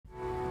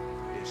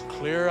It's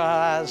clear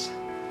eyes,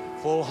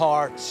 full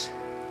hearts,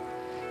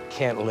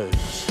 can't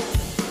lose.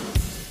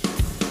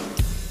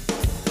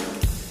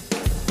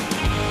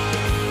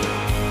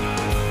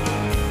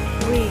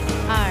 We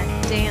are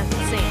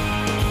dancing.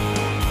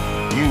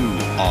 You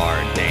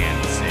are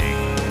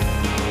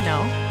dancing.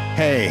 No.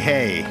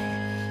 Hey.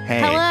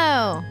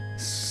 Hello.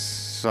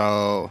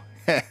 So,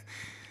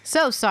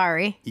 So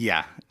sorry.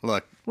 yeah,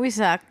 look, We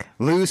suck.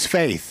 lose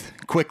faith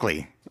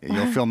quickly.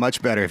 You'll feel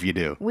much better if you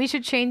do. We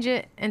should change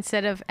it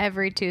instead of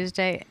every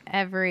Tuesday,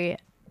 every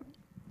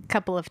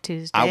couple of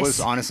Tuesdays. I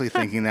was honestly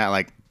thinking that,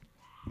 like,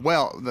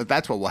 well,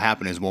 that's what will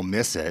happen is we'll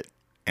miss it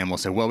and we'll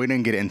say, well, we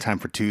didn't get it in time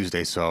for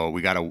Tuesday, so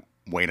we got to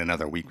wait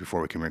another week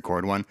before we can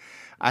record one.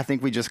 I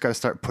think we just got to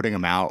start putting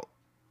them out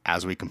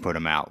as we can put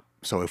them out.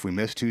 So if we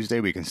miss Tuesday,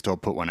 we can still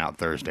put one out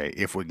Thursday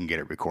if we can get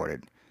it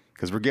recorded,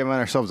 because we're giving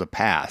ourselves a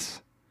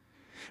pass.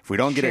 If we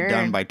don't get it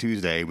done by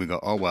Tuesday, we go,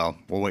 oh, well,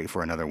 we'll wait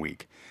for another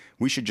week.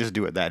 We should just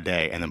do it that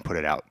day and then put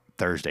it out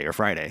Thursday or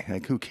Friday.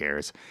 Like, who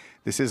cares?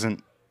 This is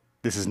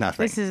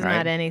nothing. This is right?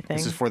 not anything.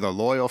 This is for the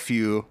loyal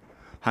few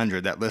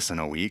hundred that listen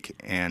a week.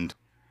 And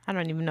I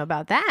don't even know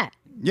about that.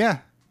 yeah.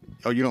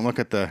 Oh, you don't look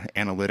at the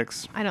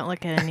analytics? I don't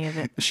look at any of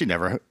it. She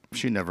never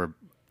She never.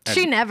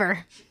 she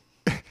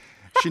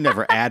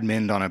never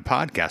adminned on a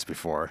podcast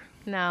before.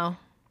 No.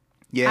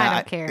 Yeah. I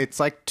don't care. It's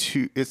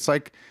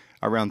like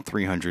around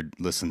 300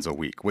 listens a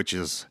week, which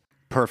is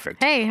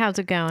perfect. Hey, how's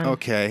it going?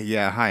 Okay.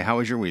 Yeah. Hi. How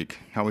was your week?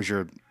 How was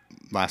your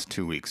last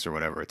 2 weeks or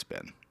whatever it's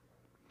been?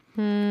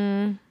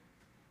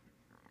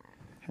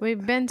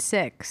 We've been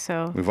sick,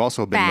 so. We've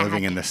also been Bad.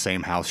 living in the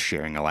same house,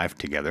 sharing a life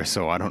together.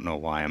 So I don't know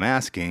why I'm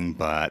asking,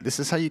 but this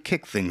is how you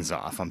kick things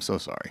off. I'm so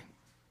sorry.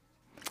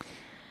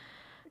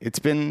 It's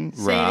been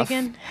Say rough. it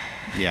again.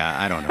 Yeah,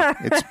 I don't know.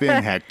 It's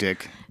been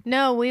hectic.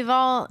 No,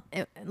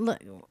 look,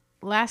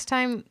 last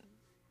time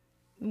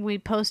we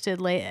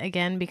posted late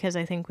again because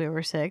I think we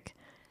were sick,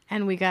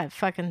 and we got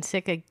fucking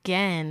sick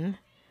again,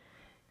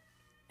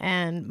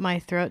 and my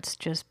throat's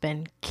just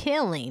been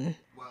killing.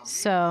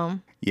 So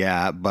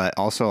Yeah, but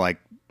also like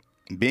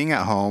being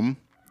at home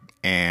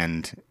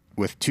and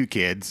with 2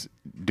 kids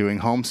doing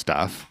home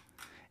stuff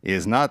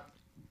is not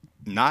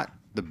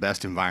the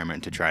best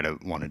environment to try to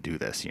want to do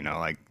this, you know,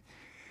 like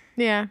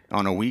yeah,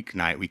 on a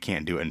weeknight we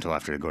can't do it until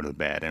after I go to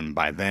bed, and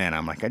by then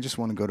I'm like, I just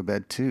want to go to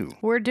bed too.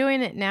 we're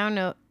doing it now.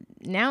 No,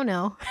 Now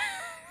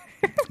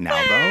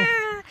though,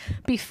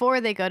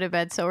 before they go to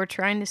bed. So we're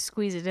trying to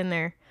squeeze it in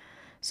there.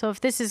 So if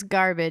this is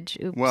garbage,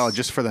 oops. well,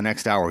 just for the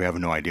next hour we have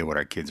no idea what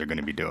our kids are going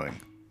to be doing.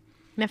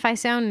 And if I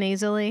sound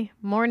nasally,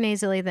 more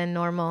nasally than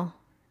normal,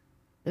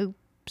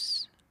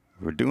 oops.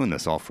 We're doing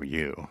this all for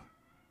you.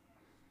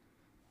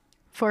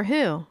 For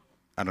who?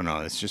 I don't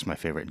know, it's just my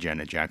favorite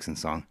Janet Jackson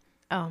song.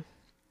 Oh,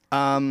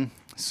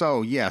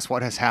 So, yes,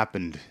 what has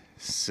happened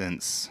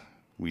since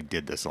we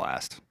did this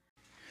last?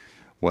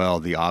 Well,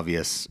 the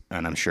obvious,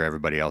 and I'm sure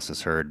everybody else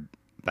has heard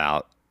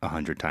about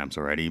 100 times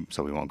already,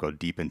 so we won't go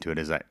deep into it,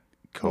 is that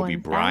Kobe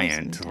 1,000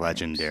 Bryant, times.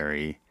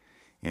 legendary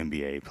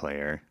NBA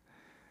player,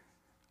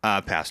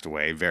 passed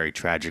away very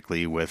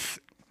tragically with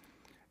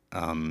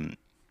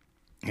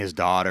his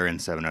daughter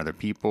and 7 other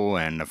people.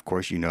 And, of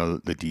course, you know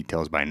the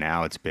details by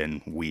now. It's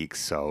been weeks,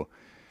 so...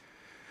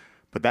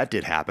 But that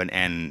did happen,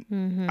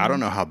 and I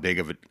don't know how big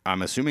of it.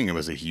 I'm assuming it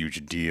was a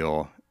huge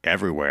deal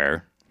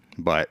everywhere,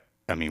 but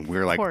I mean,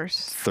 we're like course.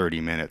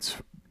 30 minutes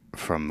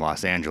from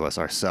Los Angeles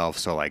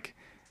ourselves, so like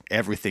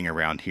everything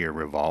around here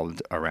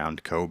revolved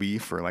around Kobe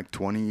for like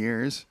 20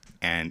 years,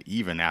 and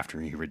even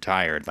after he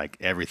retired, like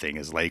everything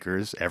is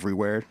Lakers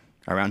everywhere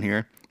around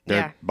here. They're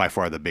Yeah. by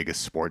far the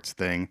biggest sports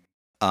thing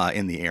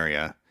in the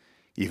area,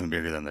 even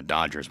bigger than the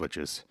Dodgers, which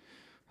is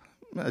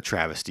a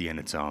travesty in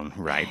its own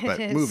right. But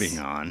is. moving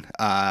on.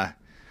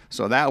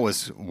 So that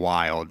was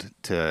wild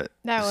to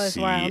see.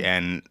 wild.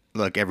 And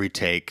look, every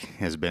take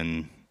has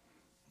been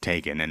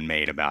taken and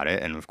made about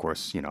it. And of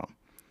course, you know,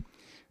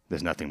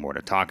 there's nothing more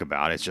to talk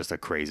about. It's just a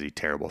crazy,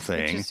 terrible it's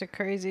thing. just a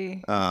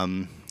crazy.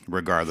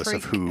 Regardless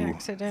of freak who,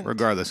 accident.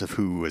 regardless of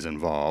who was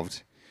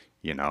involved,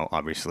 you know,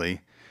 obviously,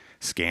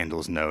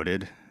 scandals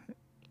noted,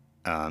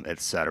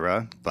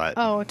 etc. But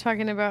Oh,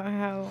 talking about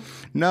how.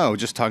 no,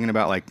 just talking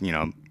about like, you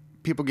know,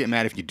 people get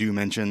mad if you do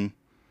mention,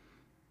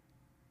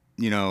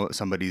 you know,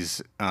 somebody's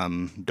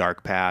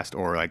dark past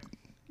or like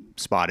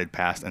spotted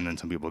past, and then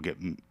some people get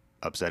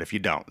upset if you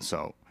don't.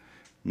 So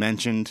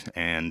mentioned,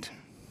 and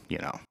you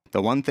know,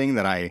 the one thing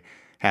that I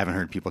haven't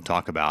heard people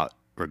talk about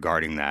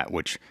regarding that,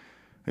 which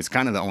is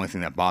kind of the only thing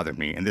that bothered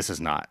me, and this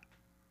is not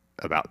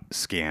about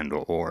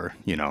scandal or,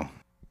 you know,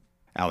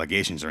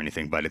 allegations or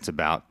anything, but it's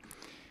about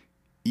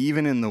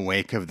even in the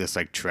wake of this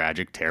like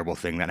tragic, terrible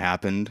thing that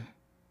happened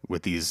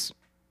with these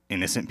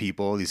innocent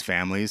people, these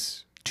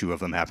families, 2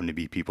 of them happen to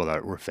be people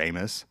that were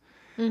famous,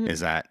 is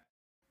that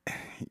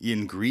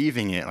in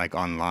grieving it like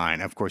online,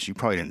 of course you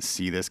probably didn't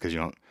see this because you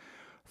don't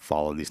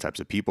follow these types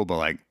of people, but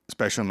like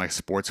especially on like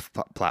sports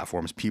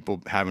platforms,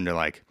 people having to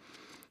like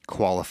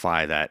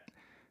qualify that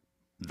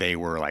they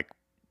were like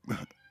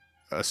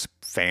a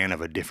fan of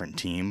a different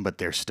team, but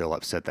they're still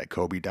upset that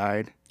Kobe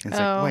died. And it's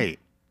like, wait,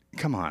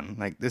 come on,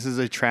 like this is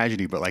a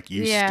tragedy, but like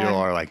you Yeah. still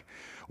are like,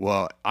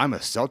 well, I'm a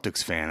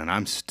Celtics fan and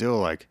I'm still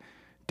like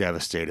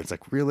devastated. It's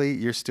like, really?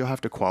 You still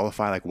have to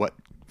qualify like what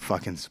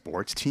fucking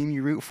sports team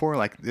you root for?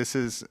 Like this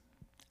is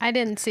I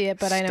didn't see it,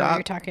 but I know what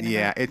you're talking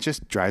Yeah, about. it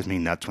just drives me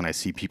nuts when I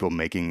see people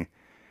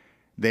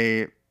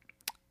they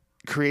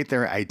create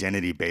their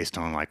identity based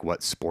on like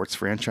what sports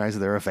franchise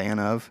they're a fan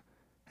of,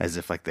 as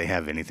if like they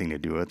have anything to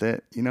do with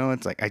it. You know,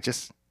 it's like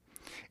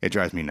it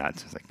drives me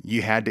nuts. It's like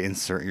you had to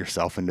insert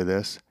yourself into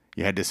this.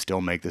 You had to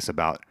still make this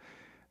about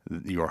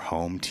your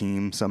home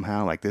team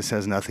somehow. Like this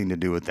has nothing to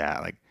do with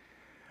that. Like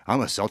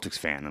I'm a Celtics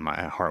fan and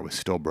my heart was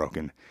still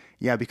broken.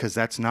 Yeah, because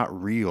that's not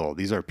real.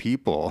 These are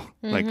people.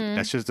 Like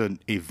that's just an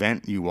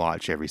event you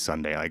watch every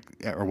Sunday, like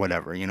or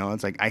whatever. You know,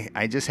 it's like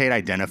I just hate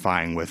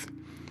identifying with.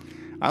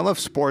 I love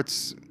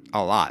sports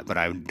a lot, but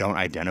I don't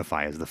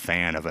identify as the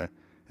fan of a.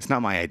 It's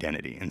not my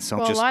identity, and so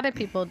Well, just a lot of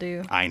people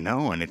do. I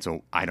know, and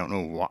I don't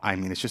know why. I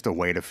mean, it's just a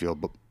way to feel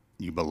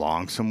you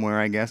belong somewhere.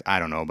 I guess I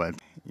don't know, but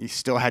you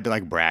still had to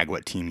like brag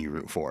what team you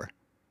root for.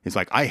 It's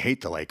like, I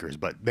hate the Lakers,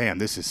 but man,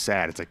 this is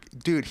sad. It's like,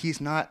 dude, he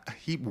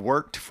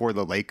worked for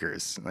the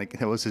Lakers. Like,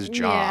 that was his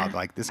job. Yeah.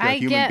 Like, this is a I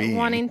human get being.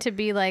 wanting to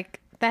be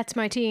like, that's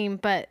my team,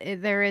 but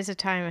there is a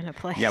time and a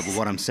place. Yeah, but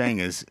what I'm saying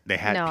is they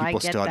had No, I people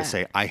get still had to that.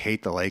 say, I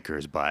hate the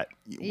Lakers, but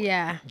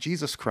Yeah.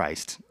 Jesus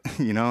Christ.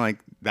 You know, like,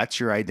 that's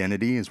your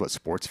identity is what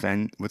sports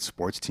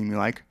team you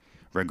like,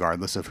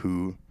 regardless of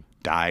who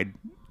died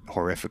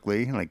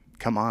horrifically. Like,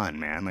 come on,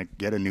 man. Like,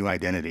 get a new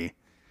identity.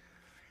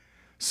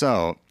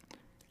 So,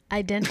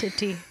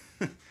 Identity.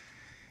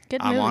 Good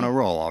I'm movie. on a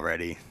roll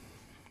already.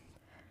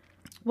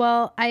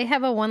 Well, I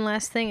have a one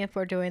last thing if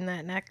we're doing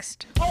that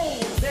next. Oh,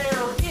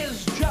 there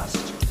is just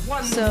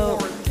one So,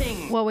 more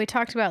thing. what we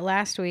talked about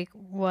last week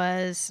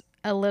was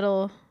a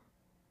little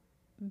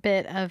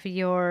bit of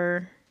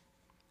your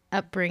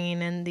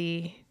upbringing in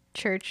the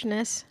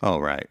churchness. Oh,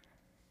 right.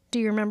 Do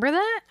you remember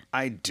that?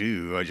 I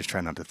do. I just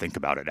try not to think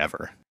about it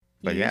ever.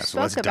 But You yeah, so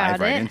let's spoke dive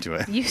about right into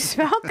it. You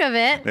spoke of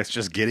it. Let's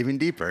just get even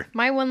deeper.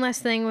 My one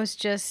last thing was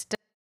just,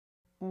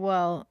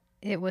 well,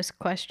 it was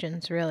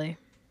questions, really.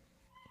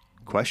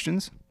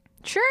 Questions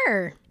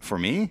Sure. for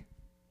me?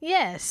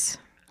 Yes.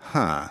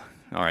 Huh.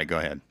 All right, go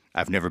ahead.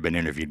 I've never been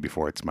interviewed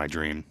before. It's my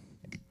dream.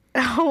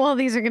 Oh, well,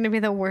 these are going to be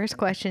the worst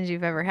questions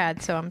you've ever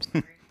had, so I'm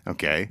sorry.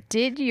 Okay.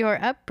 Did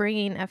your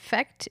upbringing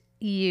affect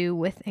you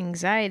with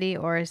anxiety,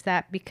 or is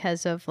that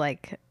because of,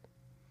 like,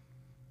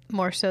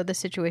 more so the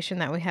situation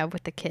that we have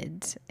with the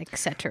kids,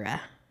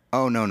 etc.?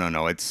 Oh, no.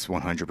 It's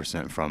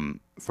 100%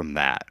 from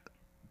that.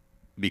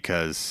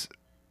 Because,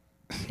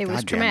 It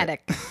was God damn it.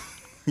 traumatic.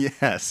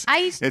 yes.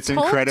 It's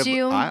told incredible-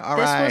 you all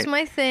this right. was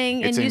my thing,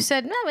 and It's you in-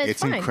 said, no,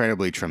 it's fine.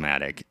 incredibly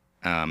traumatic.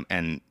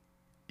 And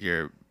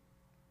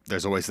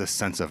there's always this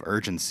sense of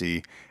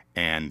urgency,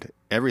 and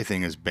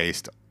everything is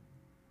based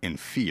in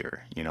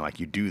fear. You know, like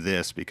you do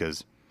this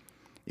because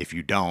if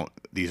you don't,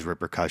 these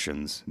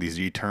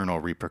eternal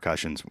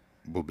repercussions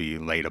will be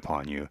laid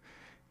upon you.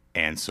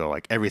 And so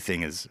like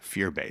everything is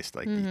fear based.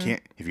 Like you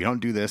can't, if you don't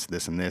do this,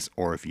 this and this,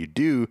 or if you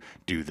do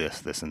this,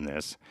 this and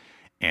this,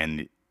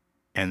 and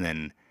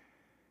then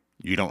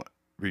you don't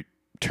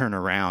turn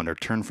around or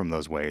turn from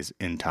those ways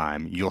in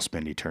time, you'll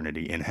spend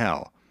eternity in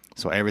hell.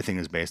 So everything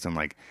is based on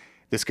like,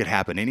 this could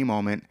happen any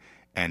moment.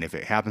 And if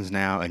it happens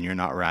now and you're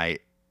not right,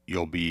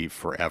 you'll be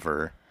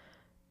forever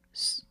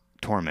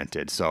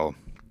tormented. So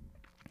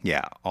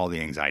yeah, all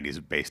the anxiety is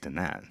based in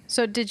that.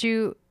 So did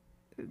you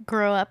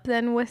grow up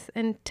then with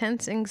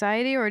intense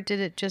anxiety, or did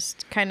it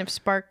just kind of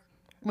spark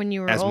when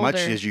you were As older? much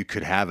as you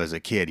could have as a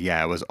kid,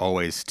 yeah, I was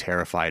always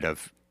terrified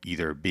of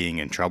either being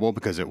in trouble,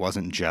 because it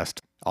wasn't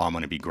just, oh, I'm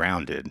going to be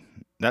grounded.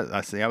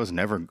 I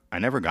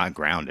never got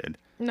grounded.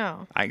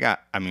 No,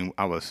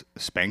 I was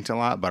spanked a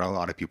lot, but a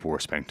lot of people were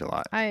spanked a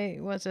lot. I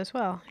was as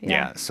well.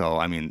 Yeah. So,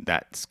 I mean,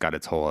 that's got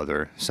its whole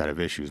other set of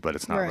issues, but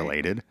it's not Right.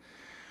 related.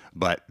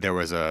 But there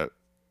was a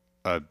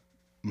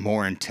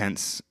more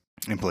intense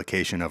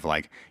implication of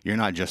like, you're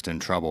not just in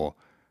trouble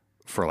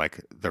for like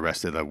the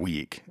rest of the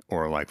week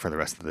or like for the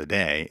rest of the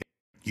day.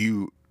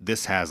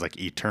 This has like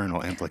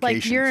eternal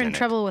implications. Like you're in it.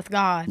 trouble with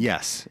God.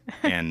 Yes.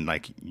 And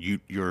like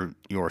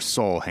your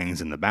soul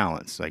hangs in the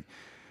balance. Like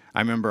I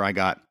remember I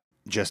got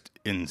just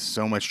in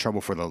so much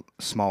trouble for the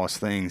smallest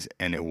things,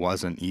 and it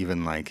wasn't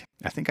even like,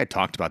 I think I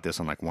talked about this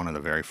on like one of the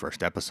very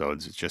first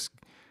episodes. It's just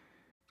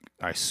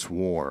I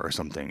swore or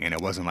something, and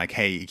it wasn't like,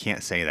 hey, you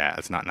can't say that.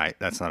 That's not nice.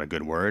 That's not a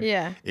good word.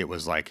 Yeah. It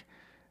was like,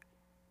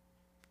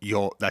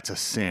 that's a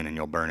sin and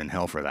you'll burn in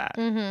hell for that.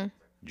 Mm-hmm.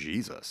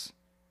 Jesus.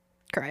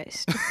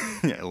 Christ.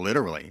 Yeah,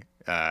 literally.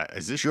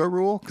 Is this your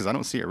rule? Because I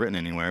don't see it written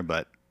anywhere,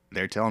 but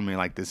they're telling me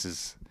like this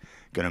is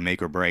going to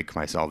make or break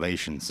my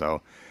salvation.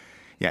 So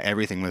yeah,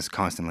 everything was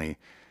constantly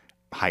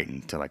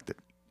heightened to like the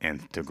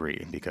nth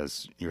degree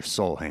because your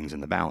soul hangs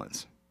in the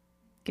balance.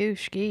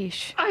 Goosh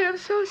geesh. I am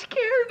so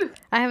scared.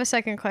 I have a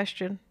second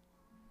question.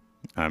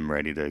 I'm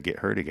ready to get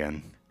hurt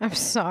again. I'm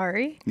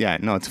sorry. Yeah,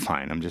 no, it's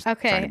fine. I'm just trying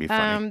Okay. to be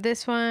funny.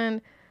 This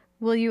one,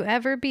 will you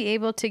ever be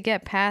able to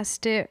get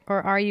past it,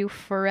 or are you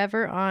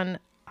forever on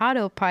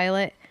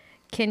autopilot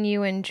Can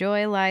you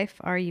enjoy life?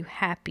 Are you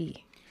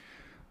happy?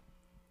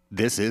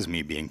 This is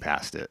me being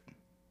past it.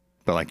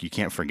 But like you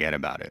can't forget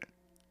about it.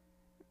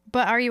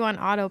 But are you on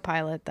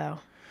autopilot though?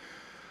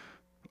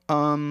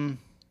 A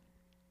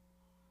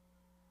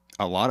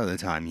lot of the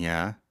time,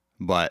 yeah.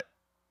 But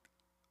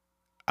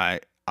I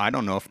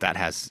don't know if that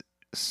has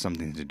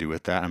something to do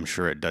with that. I'm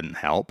sure it doesn't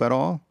help at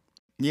all.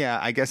 Yeah,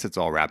 I guess it's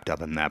all wrapped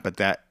up in that, but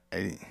But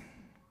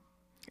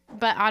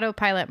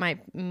autopilot might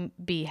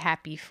be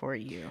happy for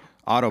you.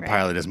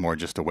 autopilot is more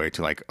just a way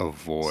to like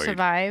avoid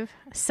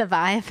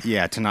Survive.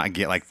 Yeah, to not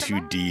get like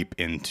too deep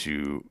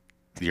into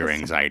your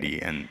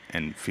anxiety and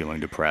feeling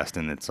depressed.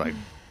 And it's like,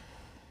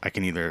 I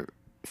can either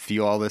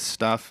feel all this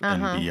stuff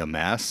and be a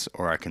mess,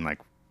 or I can like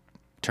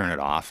turn it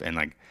off and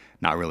like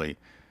not really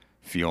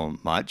feel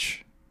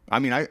much. I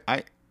mean,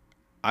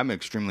 I'm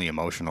extremely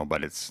emotional,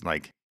 but it's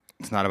like,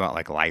 it's not about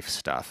like life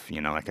stuff,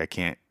 you know, like I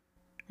can't,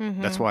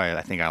 that's why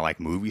I think I like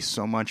movies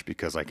so much,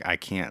 because like I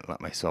can't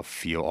let myself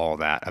feel all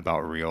that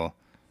about real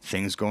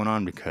things going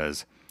on,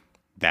 because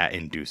that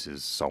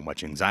induces so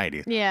much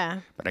anxiety. Yeah.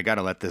 But I got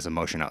to let this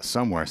emotion out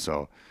somewhere.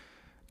 So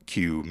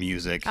cue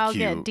music, I'll cue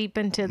get deep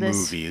into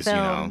this movies, film.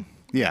 you know.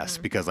 Yes,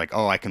 because like,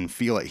 oh, I can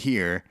feel it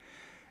here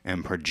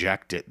and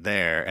project it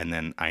there, and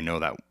then I know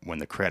that when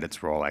the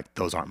credits roll, like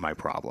those aren't my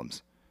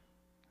problems.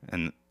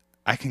 And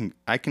I can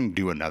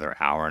do another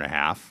hour and a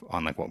half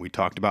on like what we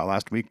talked about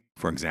last week.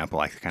 For example,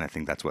 I kind of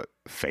think that's what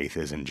faith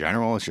is in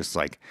general. It's just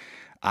like,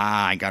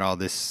 I got all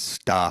this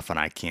stuff and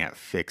I can't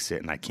fix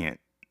it, and I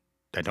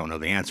don't know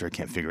the answer. I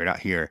can't figure it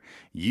out. Here,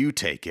 you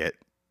take it,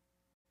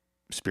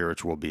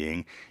 spiritual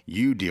being,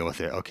 you deal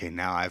with it. Okay,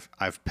 now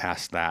I've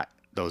passed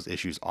those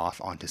issues off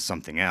onto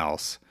something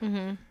else.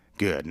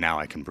 Good, now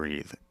I can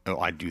breathe. Oh,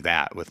 I do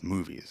that with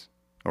movies.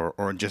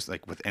 Or just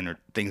like with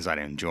things that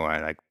I enjoy,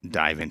 I like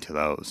dive into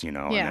those, you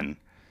know. Yeah. And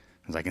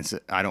then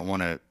I don't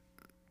want to,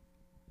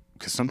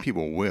 because some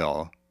people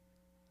will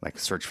like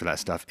search for that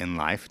stuff in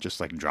life, just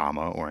like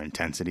drama or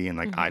intensity, and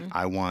like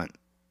I want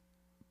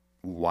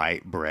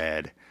white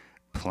bread,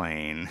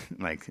 plain,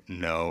 like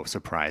no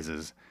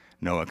surprises,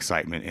 no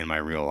excitement in my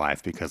real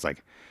life, because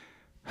like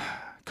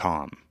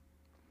calm.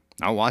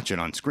 I'll watch it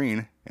on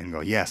screen and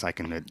go, yes, I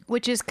can.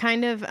 Which is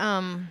kind of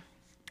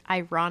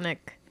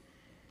ironic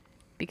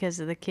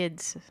because of the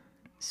kids,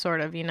 sort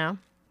of, you know?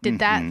 Did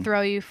that throw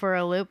you for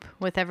a loop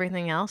with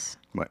everything else?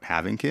 What,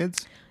 having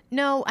kids?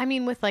 No, I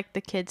mean with like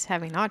the kids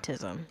having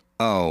autism.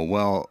 Oh,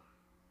 well,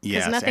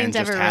 yes. Because nothing's and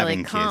just ever having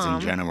really kids calm.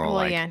 in general. Well,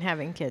 like, yeah, and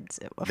having kids,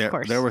 of there,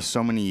 course. there were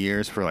so many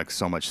years for like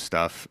so much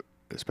stuff,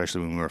 especially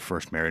when we were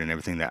first married and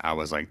everything, that I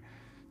was like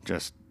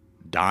just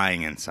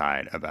dying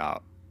inside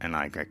about, and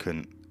like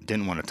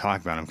didn't want to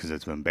talk about them because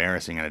it's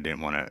embarrassing, and I didn't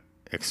want to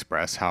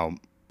express how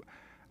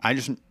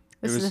This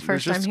is the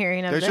first time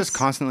hearing of there's this. just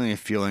constantly a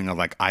feeling of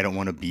like, I don't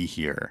want to be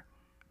here.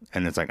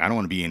 And it's like, I don't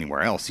want to be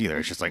anywhere else either.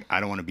 It's just like, I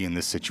don't want to be in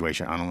this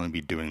situation. I don't want to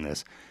be doing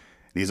this.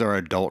 These are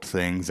adult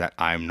things that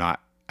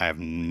I've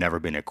never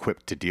been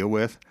equipped to deal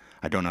with.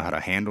 I don't know how to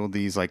handle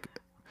these like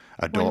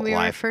adult when we were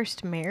life.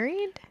 first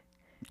married?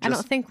 I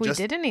don't think we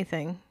did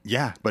anything.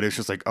 Yeah, but it's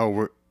just like, oh,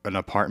 we're an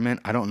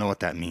apartment. I don't know what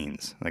that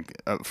means. Like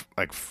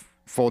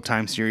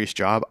full-time serious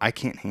job. I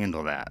can't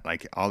handle that.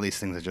 Like all these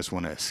things I just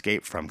want to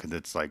escape from, because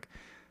it's like,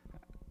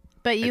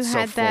 But you it's so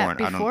had that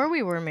foreign. before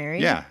we were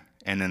married. yeah.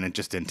 And then it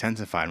just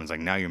intensified. And was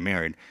like, now you're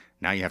married.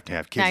 Now you have to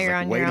have kids. Now It's you're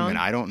like, on wait your a own.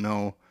 minute. I don't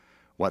know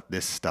what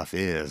this stuff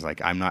is.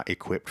 Like, I'm not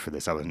equipped for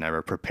this. I was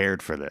never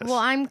prepared for this. Well,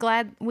 I'm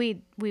glad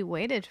we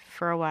waited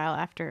for a while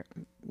after,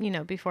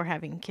 before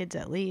having kids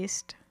at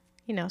least.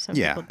 Some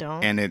people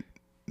don't. And it,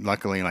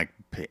 luckily, like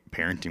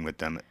parenting with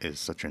them is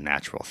such a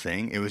natural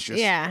thing. It was just,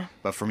 Yeah.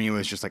 But for me, it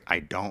was just like, I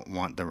don't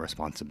want the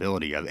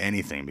responsibility of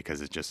anything,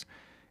 because it just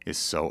is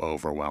so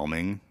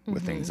overwhelming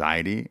with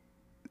anxiety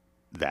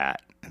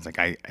that it's like,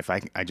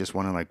 I just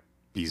want to like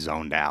be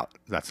zoned out.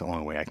 That's the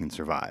only way I can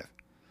survive.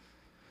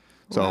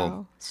 So,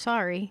 Well,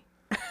 sorry.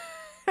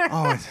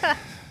 I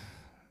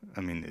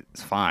mean,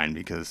 it's fine,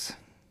 because,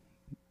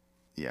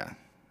 yeah,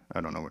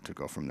 I don't know where to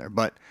go from there.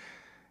 But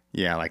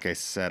yeah, like I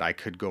said, I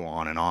could go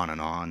on and on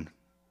and on,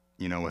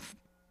 with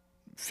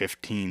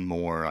 15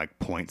 more like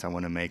points I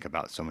want to make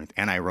about so many,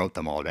 and I wrote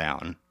them all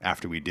down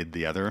after we did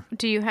the other.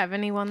 Do you have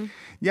anyone?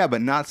 Yeah,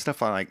 but not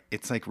stuff I like.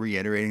 It's like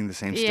reiterating the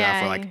same stuff,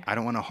 Yeah, or like I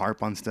don't want to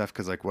harp on stuff,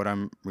 because like what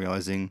I'm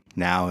realizing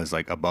now is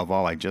like, above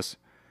all, I just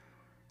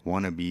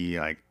want to be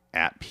like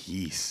at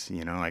peace,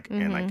 like,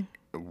 and like,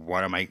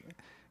 what am I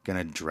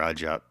gonna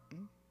drudge up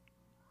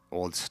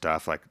old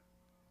stuff? Like,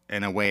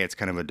 in a way, it's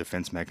kind of a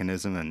defense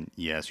mechanism, and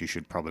yes, you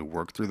should probably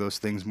work through those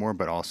things more,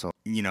 but also,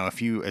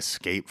 if you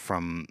escape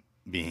from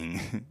being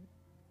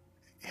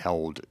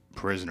held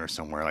prisoner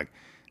somewhere, like,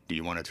 do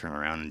you want to turn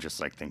around and just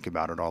like think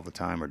about it all the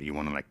time, or do you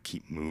want to like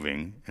keep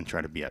moving and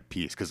try to be at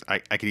peace? Because I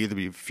could either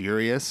be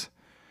furious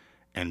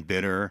and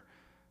bitter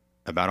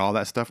about all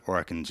that stuff, or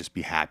I can just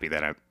be happy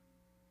that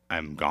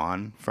I'm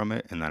gone from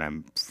it and that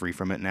I'm free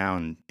from it now,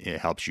 and it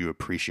helps you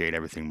appreciate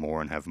everything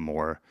more and have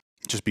more,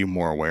 just be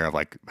more aware of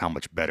like how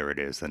much better it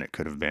is than it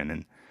could have been.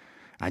 And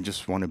I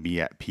just want to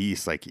be at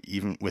peace, like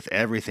even with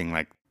everything,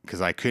 like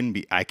because I can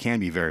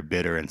be very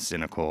bitter and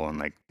cynical and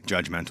like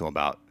judgmental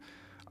about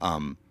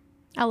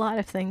A lot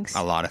of things.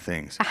 a lot of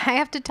things. I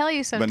have to tell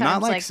you sometimes,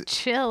 not like like,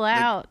 chill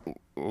out.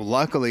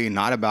 Luckily,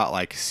 not about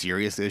like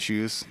serious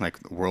issues like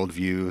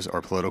worldviews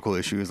or political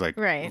issues. Like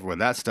Right. with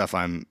that stuff,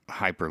 I'm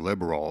hyper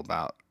liberal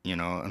about,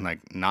 and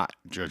like not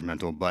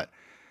judgmental,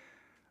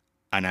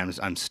 and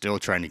I'm still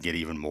trying to get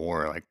even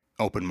more like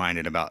open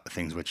minded about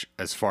things, which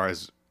as far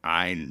as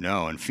I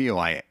know and feel,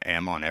 I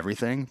am on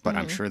everything, but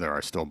I'm sure there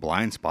are still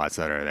blind spots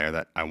that are there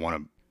that I want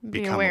to Be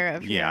become aware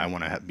of, Yeah, yeah. I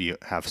want to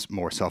have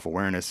more self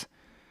awareness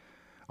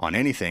on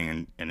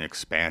anything and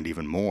expand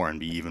even more and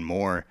be even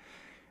more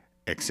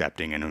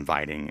accepting and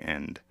inviting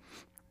and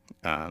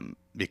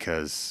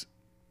because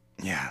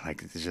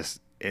like it's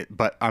just it.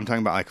 But I'm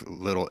talking about like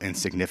little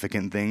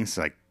insignificant things,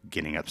 like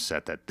getting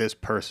upset that this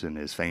person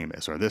is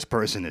famous or this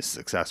person is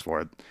successful.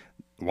 Or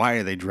why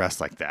are they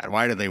dressed like that?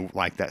 Why do they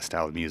like that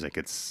style of music?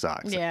 It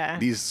sucks. Yeah.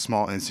 These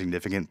small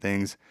insignificant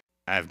things,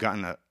 I've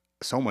gotten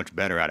so much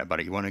better at it,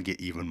 but you want to get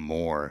even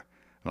more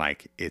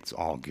like it's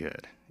all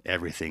good.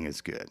 Everything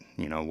is good.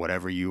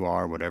 Whatever you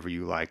are, whatever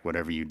you like,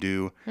 whatever you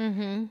do,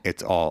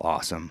 it's all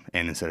awesome.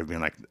 And instead of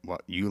being like,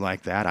 well, you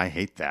like that, I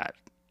hate that.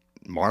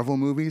 Marvel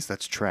movies,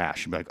 that's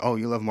trash. You'd be like, oh,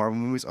 you love Marvel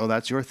movies? Oh,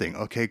 that's your thing.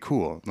 Okay,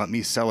 cool. Let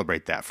me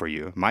celebrate that for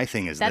you. My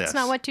thing is That's this.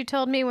 not what you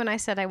told me when I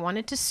said I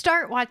wanted to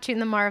start watching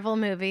the Marvel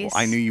movies.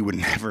 Well, I knew you would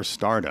never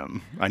start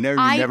them. I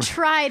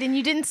tried, and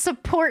you didn't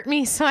support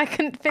me, so I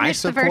couldn't I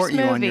finish the first support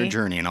movie. you on your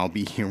journey, and I'll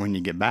be here when you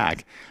get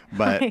back.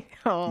 But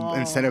Oh.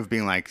 instead of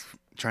being like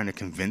trying to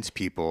convince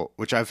people,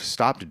 which I've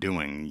stopped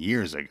doing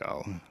years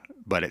ago,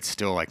 but it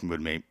still like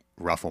would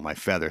ruffle my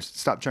feathers.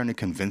 Stop trying to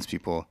convince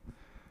people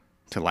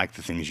to like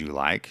the things you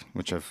like,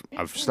 which I've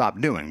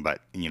stopped doing, but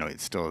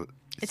it's still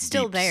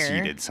there.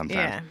 deep-seated sometimes.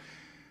 Yeah.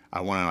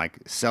 I want to like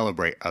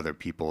celebrate other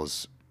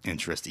people's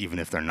interests, even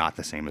if they're not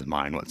the same as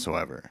mine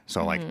whatsoever.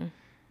 So like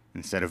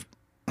instead of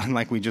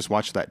like we just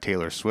watched that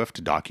Taylor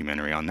Swift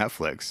documentary on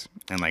Netflix,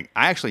 and like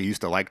I actually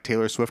used to like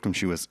Taylor Swift when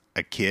she was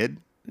a kid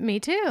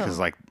Me too. because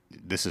like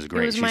this is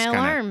great. It was my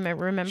alarm,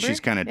 remember? She's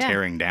kind of Yeah.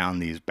 tearing down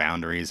these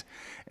boundaries,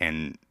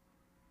 and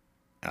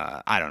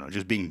I don't know,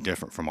 just being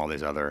different from all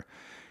these other.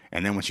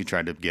 And then when she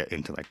tried to get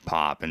into like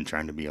pop and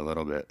trying to be a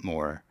little bit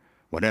more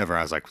whatever,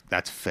 I was like,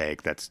 that's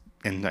fake.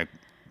 And like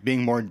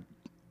being more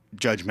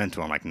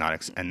judgmental. I'm like,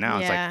 and now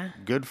it's Yeah.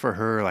 like good for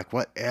her. Like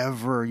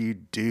whatever you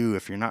do,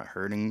 if you're not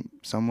hurting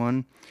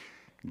someone,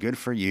 good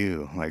for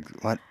you. Like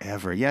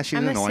whatever. Yeah, she's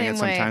I'm the annoying same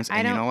at way. sometimes. I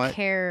And you know don't what?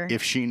 care.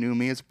 If she knew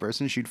me as a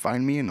person, she'd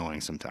find me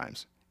annoying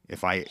sometimes.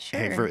 If I Sure.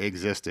 ever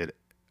existed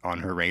on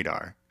her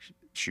radar,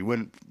 she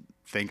wouldn't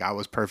think I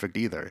was perfect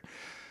either.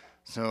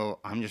 So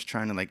I'm just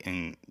trying to like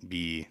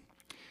be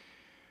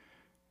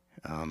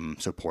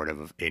supportive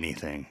of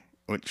anything,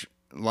 which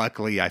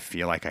luckily I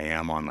feel like I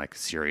am on like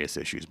serious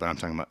issues, but I'm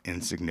talking about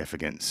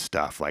insignificant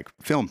stuff like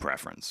film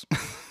preference.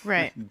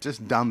 Right.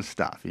 Just dumb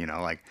stuff,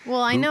 like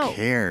Well, I who know.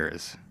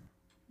 cares?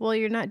 Well,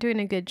 you're not doing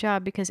a good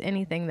job because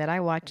anything that I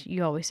watch,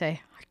 you always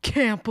say, I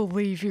can't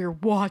believe you're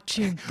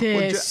watching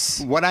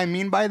this. What I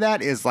mean by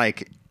that is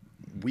like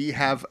we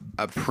have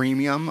a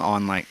premium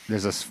on like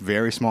there's a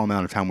very small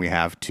amount of time we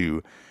have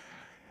to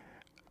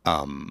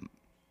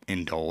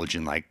indulge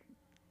in like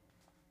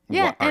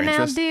Yeah, our and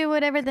interests. I'll do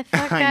whatever the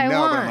fuck I I know,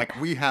 want. but I'm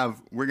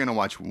like we're gonna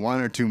watch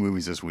 1 or 2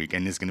 movies this week,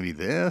 and it's gonna be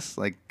this.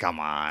 Like, come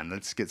on,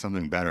 let's get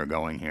something better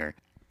going here.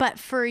 But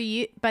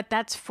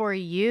that's for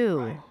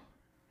you.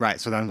 Right.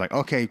 So then I'm like,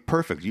 okay,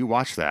 perfect. You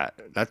watch that.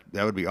 That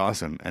would be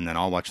awesome. And then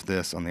I'll watch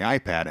this on the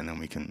iPad, and then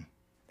we can.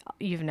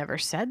 You've never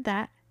said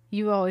that.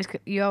 You always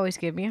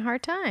give me a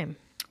hard time.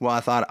 Well, I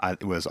thought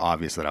it was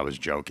obvious that I was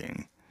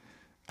joking.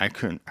 I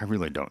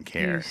really don't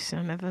care. You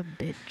son of a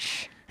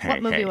bitch. Hey,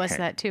 What movie hey, was hey.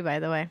 that too, by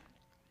the way?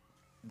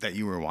 That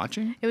you were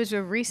watching? It was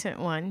a recent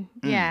one.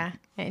 Mm. Yeah.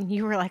 And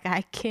you were like,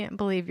 I can't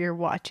believe you're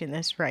watching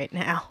this right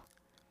now.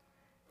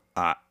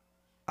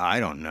 I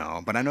don't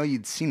know, but I know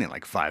you'd seen it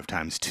like 5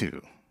 times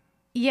too.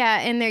 Yeah,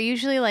 and they're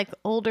usually like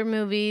older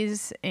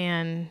movies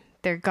and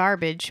they're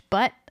garbage,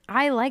 but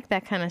I like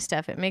that kind of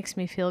stuff. It makes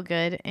me feel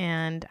good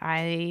and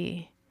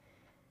I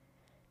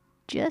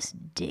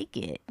just dig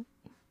it,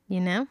 you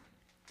know?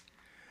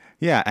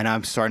 Yeah, and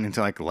I'm starting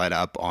to like let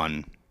up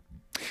on.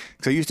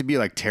 So I used to be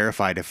like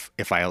terrified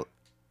if I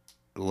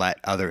let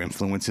other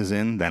influences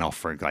in, then I'll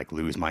like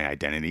lose my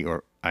identity,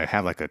 or I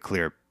have like a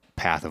clear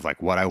path of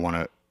like what I want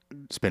to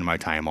spend my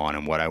time on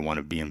and what I want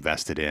to be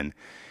invested in,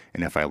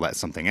 and if I let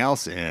something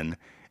else in,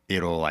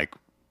 it'll like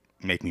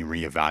make me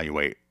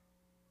reevaluate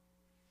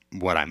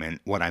what I'm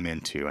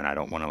into, and I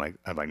don't want to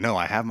I'm like no,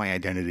 I have my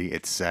identity,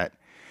 it's set.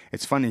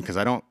 It's funny because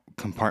I don't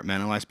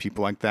compartmentalize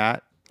people like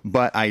that.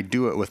 But I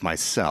do it with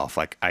myself.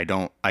 Like I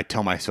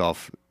tell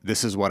myself,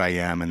 this is what I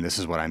am and this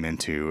is what I'm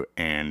into.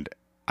 And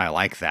I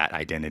like that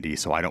identity.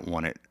 So I don't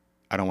want it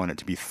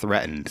to be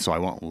threatened. So I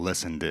won't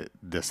listen to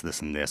this,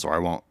 and this, or I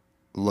won't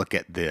look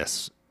at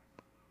this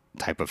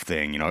type of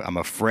thing. I'm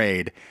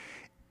afraid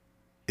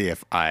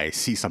if I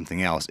see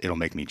something else, it'll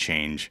make me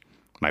change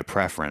my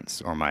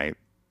preference or my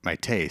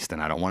taste.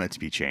 And I don't want it to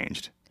be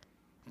changed.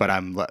 but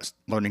I'm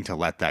learning to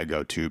let that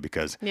go too,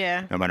 because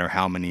Yeah. no matter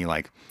how many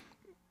like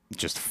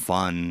just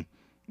fun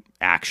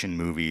action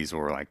movies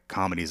or like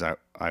comedies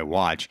I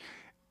watch,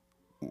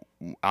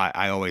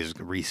 I always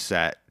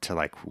reset to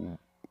like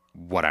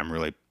what I'm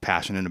really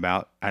passionate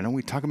about. I know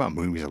we talk about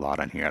movies a lot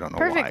on here. I don't know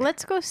Perfect. why.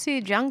 Let's go see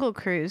Jungle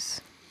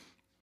Cruise.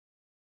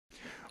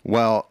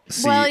 Well,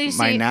 you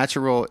my see-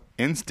 natural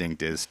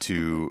instinct is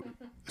to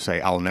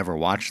say I'll never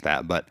watch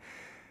that, but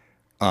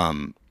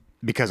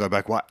because I'm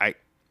like, well,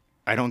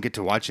 I don't get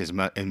to watch as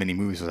many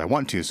movies as I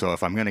want to. So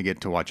if I'm gonna get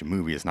to watch a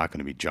movie, it's not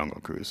gonna be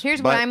Jungle Cruise.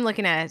 Here's what I'm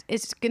looking at.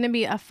 It's going to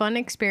be a fun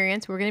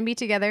experience. We're going to be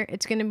together.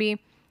 It's going to be,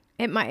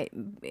 it might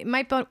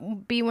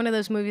be one of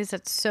those movies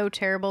that's so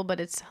terrible, but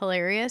it's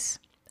hilarious.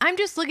 I'm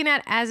just looking at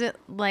it as it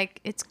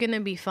like it's going to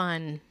be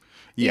fun.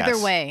 Either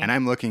Yes, way. and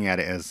I'm looking at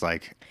it as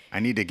like I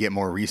need to get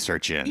more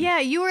research in. Yeah,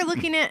 you were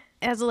looking at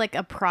as like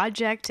a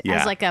project, Yeah.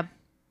 as like a,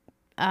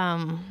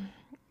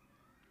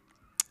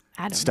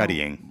 I don't know.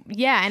 Studying.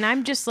 Yeah, and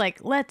I'm just like,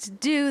 let's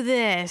do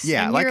this.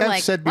 Yeah, And like you're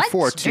I've said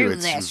before "Let's too, do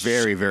it's this."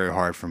 very, very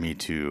hard for me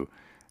to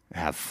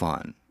have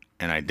fun.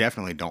 And I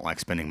definitely don't like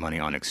spending money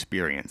on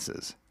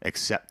experiences.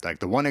 Except like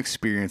the one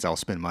experience I'll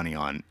spend money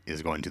on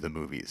is going to the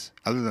movies.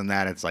 Other than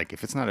that, it's like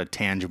if it's not a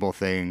tangible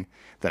thing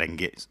that I can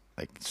get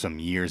like some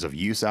years of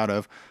use out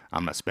of,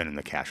 I'm not spending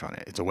the cash on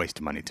it. It's a waste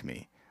of money to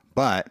me.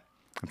 But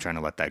I'm trying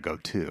to let that go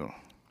too.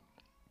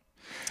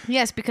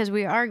 Yes, because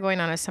we are going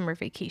on a summer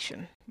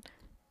vacation.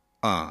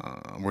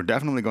 We're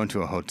definitely going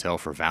to a hotel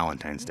for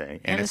Valentine's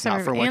Day, and the it's not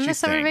summer- for what and you the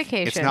summer think. It's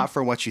vacation. not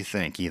for what you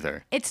think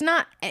either. It's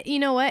not. You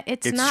know what?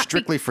 It's It's not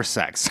strictly for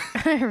sex.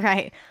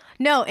 right.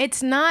 No,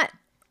 it's not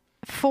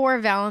for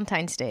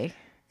Valentine's Day.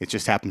 It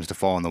just happens to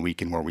fall on the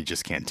weekend where we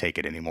just can't take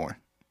it anymore.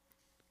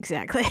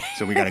 Exactly.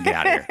 So we got to get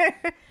out of here.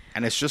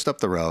 And it's just up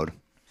the road.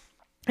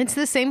 It's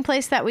the same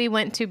place that we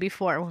went to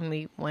before when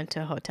we went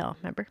to a hotel.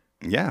 Remember?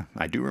 Yeah,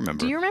 I do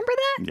remember. Do you remember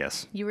that?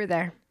 Yes, You were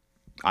there.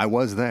 I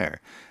was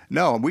there.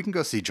 No, we can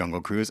go see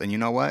Jungle Cruise. And you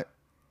know what?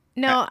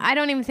 No, I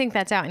don't even think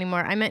that's out anymore.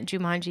 I meant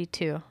Jumanji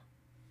too.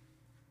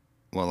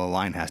 Well, the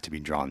line has to be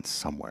drawn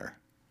somewhere.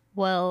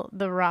 Well,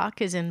 The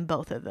Rock is in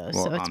both of those,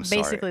 Well, so it's I'm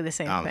basically sorry. the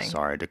same I'm thing.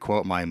 sorry. To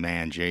quote my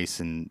man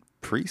Jason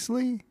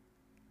Priestley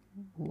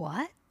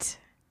What?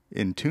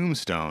 in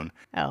Tombstone,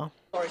 Oh,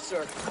 Sorry,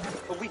 sir,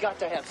 but we got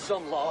to have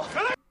some law.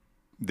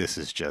 this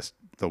is just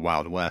the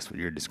Wild West, what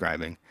you're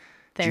describing.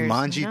 there's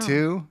Jumanji no.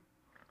 2?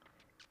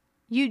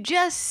 You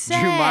just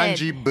said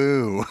Jumanji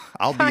Boo.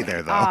 I'll be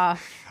there though.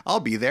 off. I'll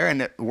be there,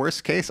 and at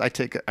worst case, I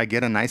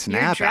get a nice You're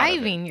nap. out of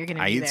driving, it. you're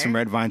gonna I be eat some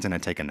there. red vines and I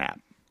take a nap.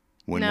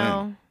 Win-win.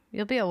 No,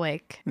 you'll be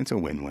awake. It's a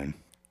win-win.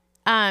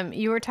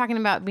 You were talking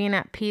about being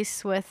at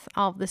peace with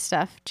all of this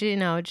stuff. Do you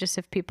know, just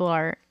if people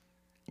are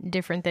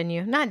different than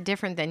you, not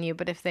different than you,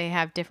 but if they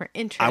have different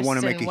interests, I want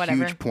to make and a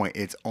whatever. huge point.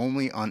 It's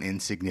only on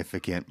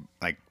insignificant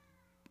like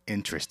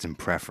interests and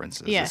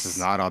preferences. Yes. This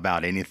is not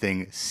about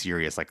anything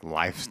serious like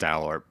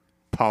lifestyle or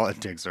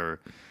politics or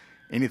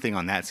anything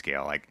on that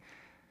scale. Like,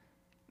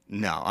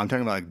 no, I'm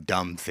talking about like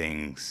dumb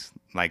things.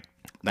 Like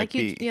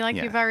You've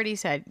yeah. already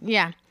said.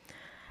 Yeah.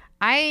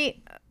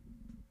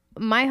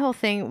 My whole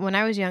thing when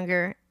I was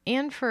younger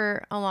and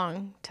for a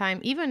long time,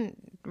 even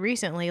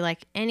recently,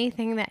 like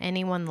anything that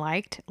anyone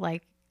liked,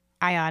 like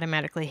I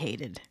automatically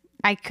hated.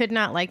 I could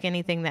not like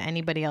anything that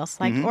anybody else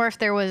liked. Mm-hmm. Or if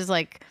there was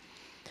like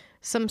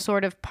some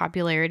sort of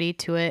popularity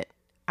to it,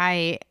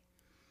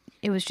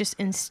 it was just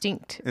It's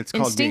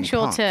called being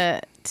instinctual punked.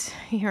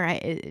 to you're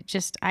right. It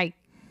just I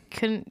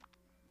couldn't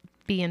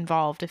be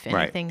involved if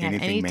Right. anything had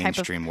Anything any type of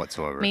mainstream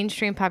whatsoever.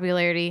 mainstream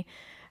popularity.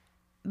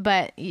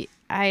 But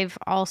I've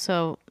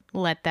also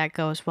let that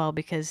go as well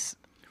because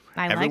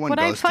I Everyone like what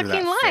I goes through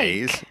fucking that like.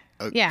 phase.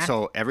 Yeah.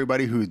 So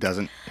everybody who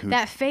doesn't,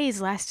 That phase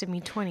lasted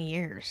me 20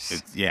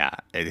 years. yeah,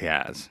 it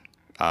has.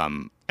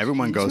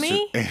 Everyone goes me?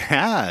 through. It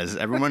has.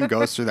 Everyone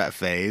goes through that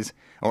phase,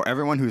 or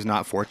everyone who's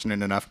not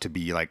fortunate enough to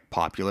be like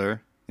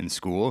popular in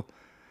school,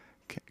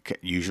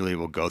 usually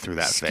will go through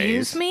that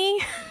phase. Excuse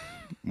me?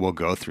 Will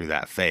go through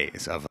that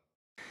phase of,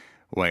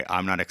 wait,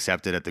 I'm not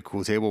accepted at the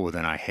cool table. Well,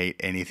 then I hate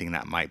anything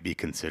that might be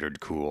considered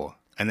cool.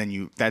 And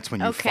then that's when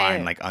you Okay.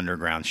 find like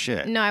underground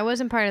shit. No, I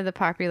wasn't part of the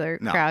popular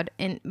No. crowd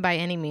by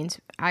any means.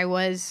 I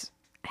was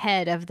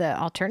head of the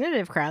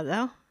alternative crowd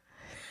though.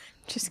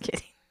 Just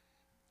kidding.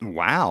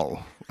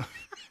 Wow.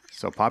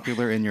 So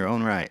popular in your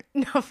own right.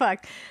 No,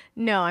 fuck.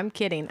 No, I'm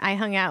kidding. I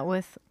hung out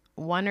with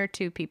one or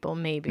two people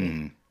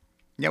maybe.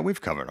 Yeah, we've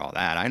covered all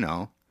that. I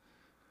know.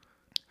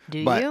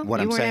 Do But you? what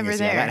You I'm weren't saying ever is,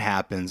 there. yeah, that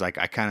happens. Like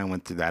I kind of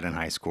went through that in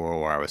high school,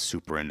 where I was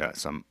super into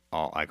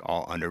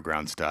all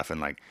underground stuff,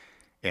 and like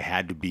it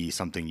had to be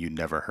something you'd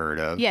never heard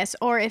of. Yes,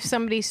 or if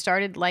somebody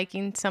started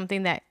liking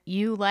something that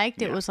you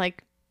liked, it was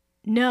like,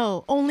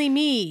 no, only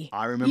me.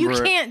 I You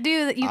remember- can't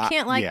do that. You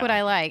can't like Yeah, what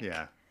I like.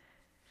 Yeah.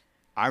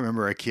 I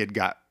remember a kid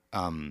got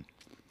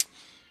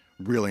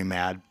really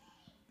mad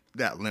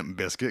that Limp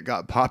Bizkit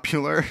got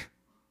popular.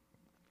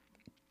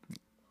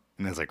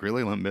 And I was like,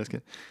 really, Limp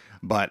Bizkit?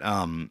 But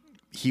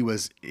he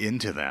was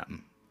into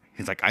them.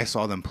 He's like, I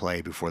saw them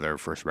play before their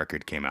first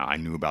record came out. I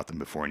knew about them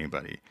before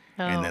anybody.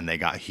 And then they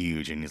got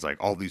huge. And he's like,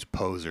 all these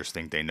posers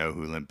think they know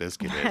who Limp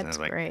Bizkit is. And I That's was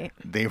like, great.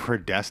 they were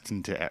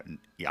destined to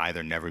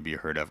either never be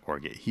heard of or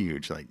get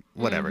huge. Like,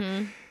 whatever.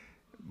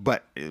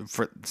 But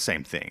for the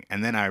same thing.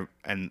 And then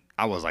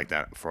I was like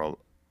that for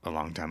a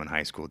long time in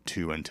high school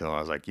too, until I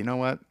was like, you know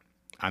what?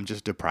 I'm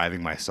just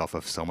depriving myself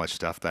of so much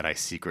stuff that I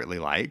secretly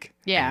like.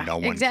 Yeah, and no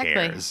one exactly.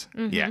 cares.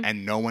 Yeah,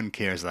 and no one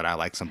cares that I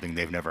like something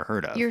they've never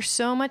heard of. You're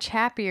so much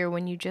happier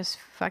when you just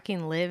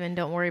fucking live and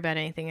don't worry about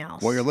anything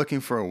else. Well, you're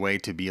looking for a way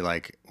to be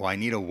like, well, I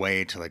need a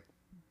way to like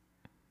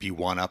be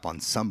one up on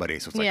somebody.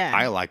 So it's like, Yeah.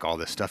 I like all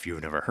this stuff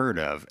you've never heard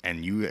of,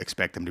 and you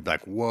expect them to be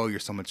like, whoa,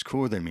 you're so much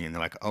cooler than me. And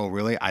they're like, oh,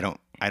 really? I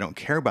don't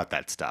care about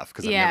that stuff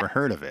because Yeah. I've never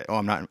heard of it. Oh,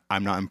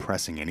 I'm not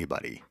impressing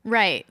anybody.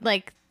 Right.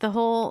 Like the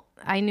whole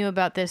I knew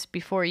about this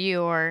before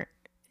you, or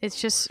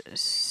it's just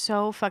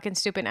so fucking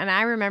stupid. And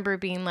I remember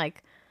being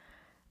like,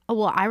 oh,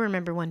 well, I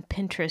remember when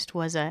Pinterest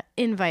was a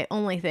invite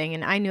only thing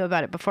and I knew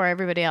about it before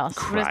everybody else.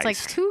 But it's like,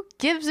 Christ. who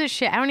gives a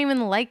shit? I don't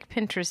even like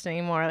Pinterest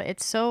anymore.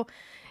 It's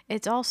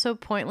all so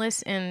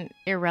pointless and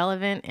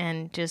irrelevant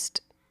and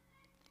just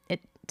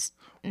it's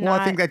Well, I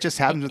not think that just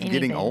happens with getting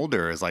anything.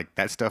 older. Is like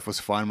that stuff was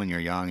fun when you're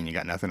young and you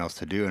got nothing else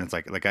to do, and it's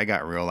like I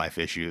got real life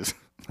issues.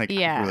 Like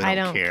Yeah, really I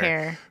don't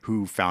care.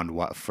 who found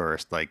what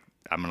first. Like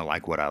I'm gonna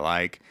like what I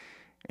like,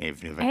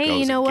 even if it Hey, goes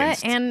you know what?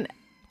 against- And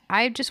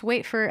I just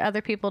wait for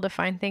other people to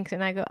find things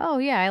and I go, oh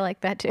yeah, I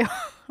like that too.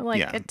 Like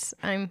Yeah.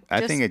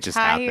 I think it just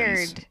tired.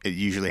 happens. It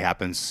usually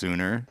happens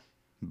sooner,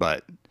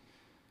 but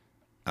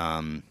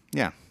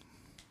yeah,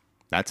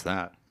 that's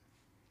that.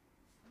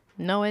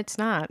 No, it's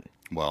not.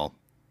 Well,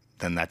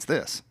 then that's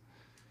this.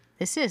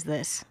 This is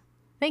this.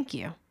 Thank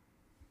you.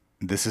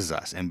 This is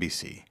us,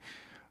 NBC.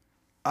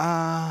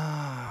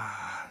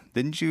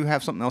 Didn't you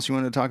have something else you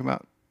wanted to talk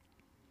about?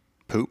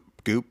 Poop,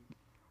 goop,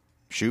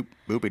 shoop,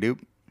 boopy doop.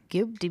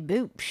 Goop de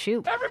boop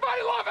shoot.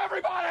 Everybody love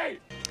everybody!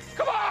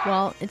 Come on!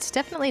 Well, it's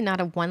definitely not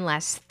a one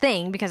last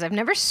thing because I've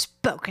never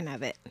spoken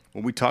of it.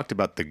 Well, we talked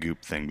about the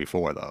goop thing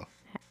before, though.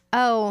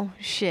 Oh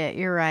shit,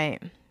 you're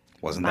right.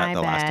 Wasn't that My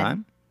the last bad.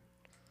 time?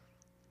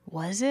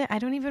 Was it? I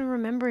don't even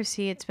remember.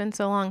 See, it's been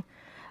so long.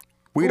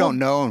 We don't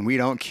know and we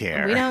don't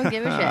care. We don't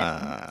give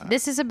a shit.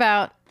 This is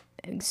about.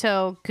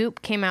 So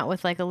Goop came out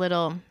with like a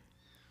little.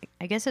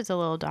 I guess it's a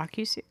little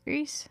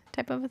docu-series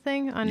type of a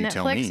thing on You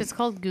tell me. Netflix. It's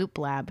called Goop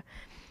Lab.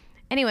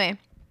 Anyway,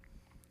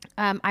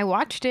 I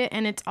watched it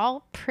and it's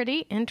all pretty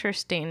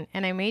interesting.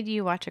 And I made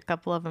you watch a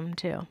couple of them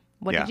too.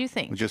 What Yeah, did you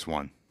think? Just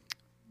one.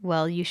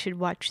 Well, you should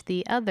watch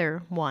the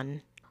other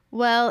one.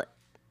 Well,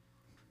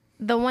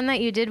 the one that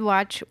you did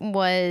watch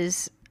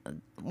was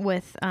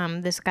with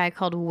this guy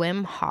called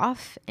Wim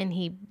Hof, and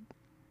he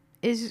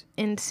is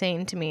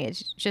insane to me.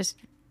 It's just,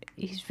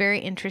 he's very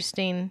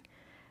interesting.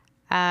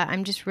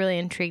 I'm just really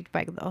intrigued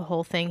by the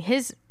whole thing.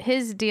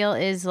 His deal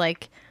is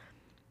like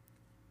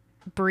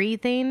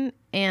breathing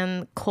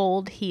and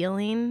cold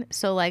healing.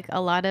 So like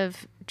a lot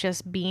of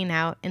just being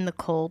out in the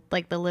cold,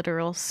 like the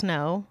literal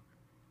snow,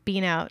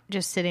 being out,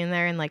 just sitting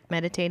there and like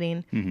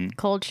meditating,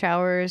 cold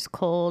showers,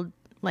 cold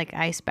like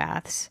ice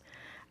baths,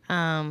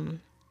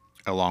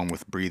 Along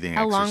with breathing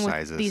along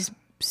exercises. with these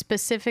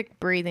specific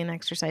breathing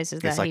exercises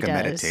it's that like he a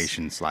does.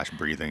 meditation /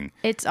 breathing.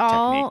 It's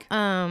all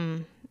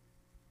technique.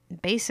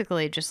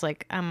 Basically just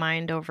like a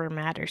mind over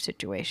matter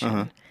situation.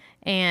 Uh-huh.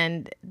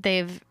 And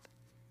they've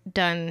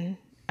done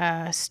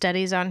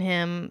studies on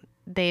him.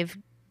 They've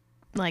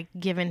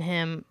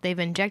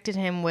injected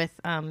him with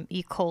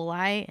E.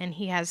 coli, and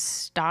he has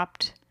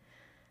stopped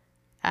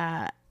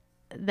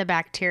the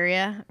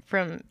bacteria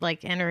from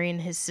like entering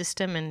his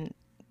system and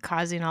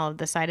causing all of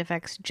the side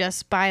effects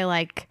just by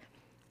like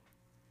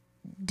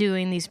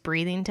doing these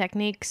breathing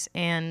techniques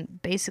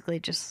and basically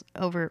just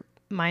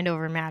mind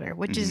over matter,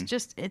 which is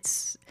just,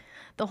 it's,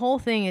 the whole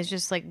thing is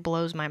just like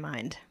blows my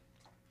mind.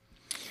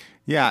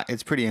 Yeah,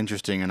 it's pretty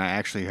interesting. And I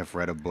actually have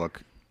read a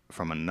book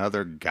from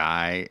another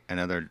guy,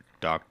 another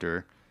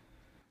doctor.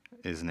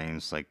 His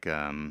name's like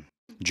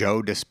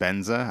Joe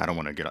Dispenza. I don't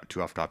want to get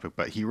too off topic,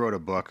 but he wrote a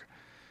book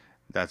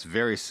that's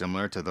very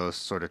similar to those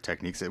sort of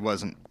techniques. It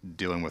wasn't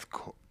dealing with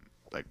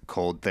like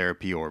cold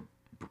therapy or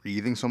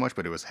breathing so much,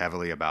 but it was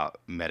heavily about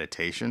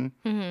meditation.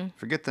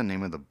 Forget the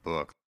name of the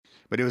book,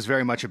 but it was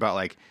very much about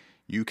like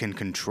you can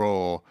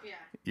control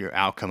your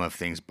outcome of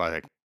things by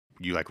like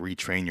you like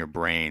retrain your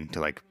brain to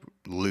like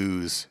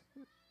lose.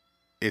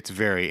 It's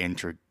very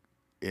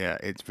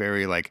it's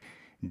very like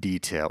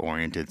detail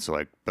oriented. So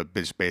like, but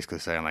just basically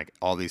saying like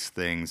all these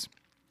things,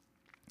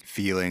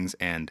 feelings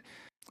and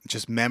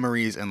just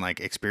memories and like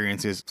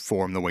experiences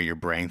form the way your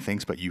brain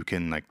thinks, but you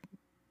can like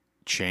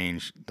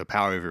change the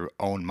power of your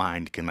own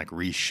mind can like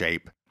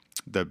reshape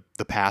the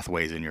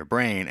pathways in your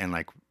brain and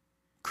like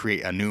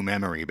create a new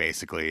memory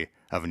basically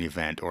of an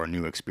event or a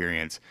new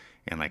experience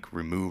and like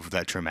remove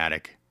that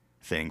traumatic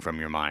thing from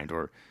your mind.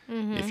 Or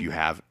if you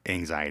have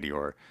anxiety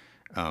or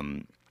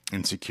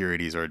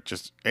insecurities or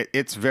just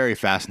it's very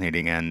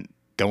fascinating. And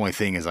the only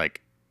thing is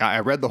like I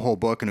read the whole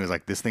book and it was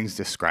like this thing's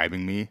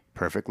describing me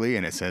perfectly,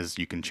 and it says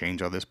you can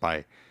change all this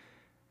by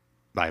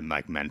by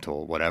like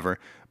mental whatever.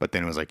 But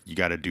then it was like, you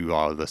got to do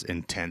all of this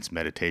intense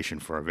meditation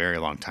for a very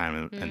long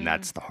time. And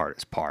that's the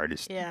hardest part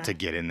is to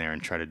get in there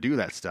and try to do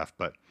that stuff.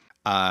 But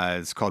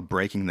it's called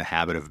Breaking the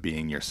Habit of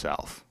Being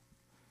Yourself.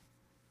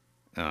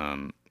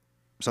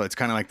 So it's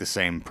kind of like the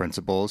same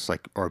principles,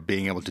 like, or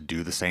being able to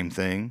do the same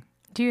thing.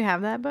 Do you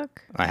have that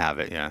book? I have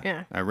it. Yeah.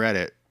 Yeah. I read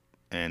it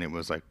and it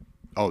was like,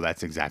 oh,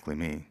 that's exactly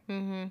me.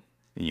 Mm-hmm.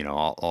 You know,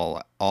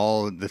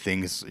 all the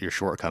things, your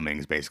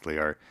shortcomings basically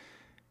are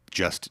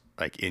just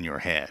like in your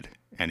head.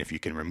 And if you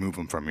can remove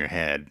them from your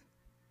head,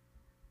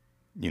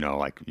 you know,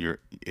 like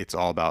it's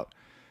all about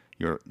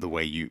the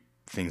way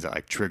things that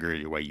like trigger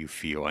the way you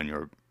feel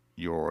and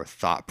your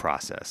thought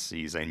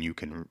processes, and you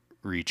can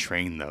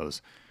retrain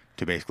those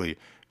to basically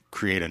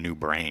create a new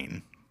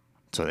brain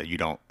so that you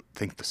don't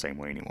think the same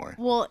way anymore.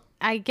 Well,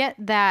 I get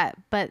that,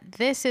 but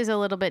this is a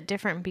little bit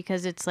different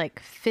because it's like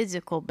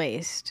physical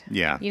based.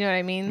 Yeah. You know what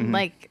I mean?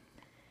 Like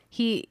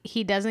he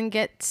doesn't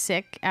get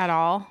sick at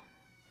all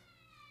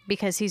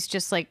because he's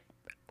just like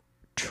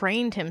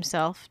trained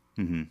himself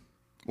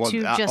Well,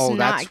 to just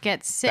not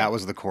get sick. That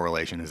was the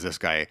correlation, is this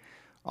guy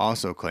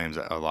also claims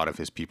that a lot of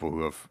his people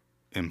who have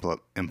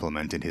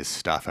implemented his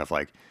stuff have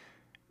like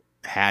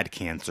had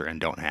cancer and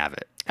don't have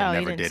it and Oh, he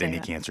never didn't did say any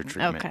that. cancer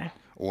treatment. Okay.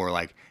 Or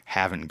like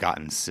haven't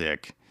gotten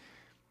sick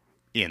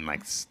in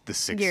like the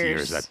 6 years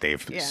Years. that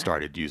they've Yeah.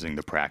 started using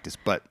the practice.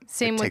 But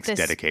Same it with takes this-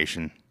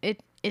 dedication.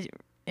 It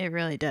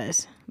really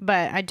does.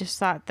 But I just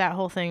thought that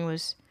whole thing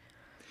was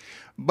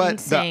But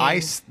insane.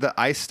 the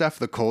ice stuff,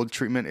 the cold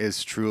treatment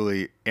is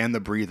truly, and the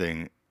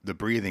breathing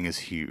is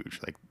huge.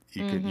 Like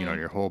you could, you know,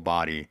 your whole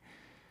body,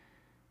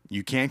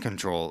 you can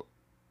control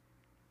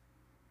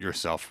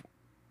yourself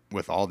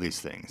with all these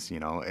things, you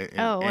know.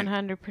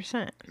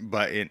 100%.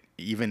 But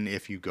even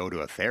if you go to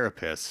a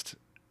therapist,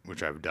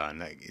 which I've done,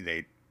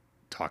 they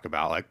talk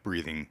about like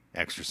breathing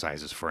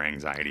exercises for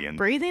anxiety and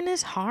Breathing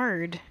is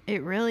hard.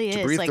 It really is.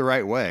 to breathe like, the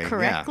right way,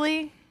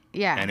 correctly.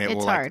 Yeah, and it it's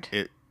will hard.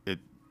 like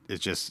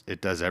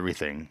it does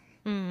everything.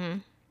 Mm-hmm.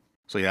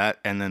 So yeah,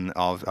 and then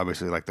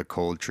obviously like the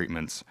cold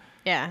treatments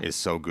Yeah. is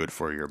so good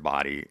for your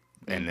body,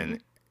 and then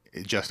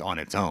just on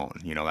its own,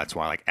 you know, that's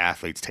why like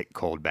athletes take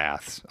cold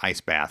baths, ice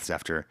baths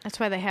after. That's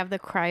why they have the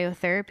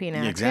cryotherapy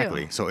now.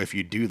 Exactly. Too. So if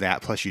you do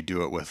that, plus you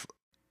do it with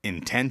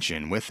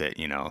intention with it,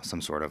 you know,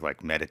 some sort of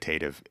like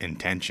meditative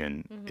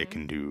intention, it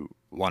can do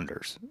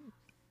wonders.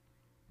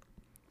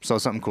 So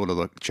something cool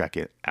to check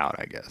it out,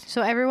 I guess.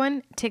 So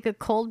everyone, take a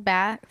cold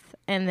bath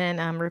and then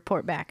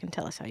report back and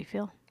tell us how you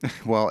feel.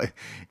 Well,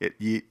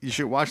 you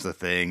should watch the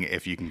thing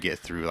if you can get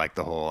through like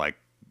the whole like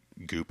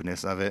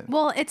goopness of it.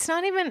 Well, it's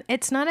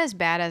not as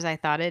bad as I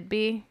thought it'd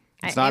be.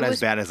 It's not as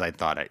bad as I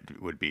thought it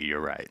would be. You're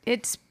right.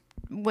 It's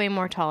way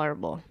more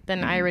tolerable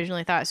than I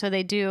originally thought. So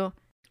they do.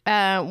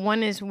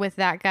 One is with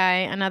that guy.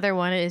 Another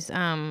one is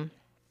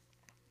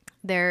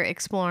they're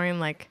exploring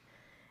like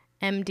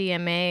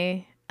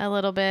MDMA a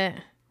little bit,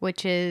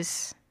 which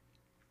is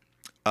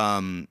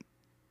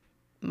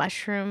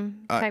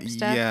mushroom type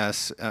stuff.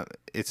 Yes,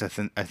 it's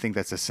I think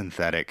that's a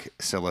synthetic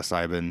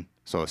psilocybin.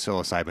 So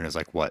psilocybin is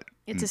like what?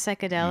 It's a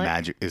psychedelic.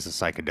 Magic is a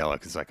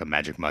psychedelic. It's like a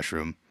magic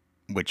mushroom,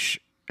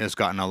 which has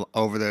gotten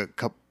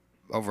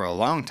over a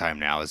long time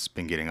now. It's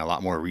been getting a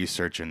lot more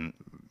research and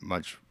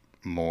much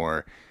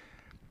more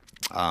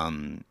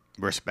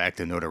respect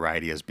and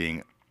notoriety as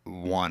being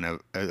one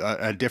of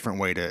a different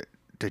way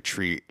to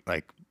treat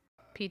like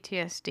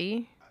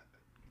PTSD.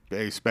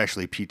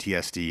 especially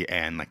PTSD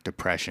and like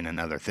depression and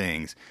other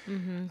things.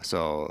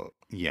 So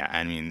yeah,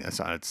 I mean,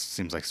 it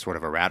seems like sort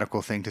of a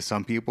radical thing to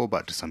some people,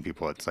 but to some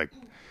people it's like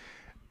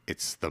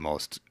it's the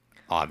most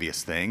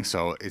obvious thing.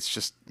 So it's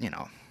just, you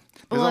know,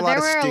 there's Well, a lot there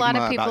of were a stigma lot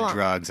of people- about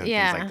drugs and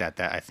yeah. things like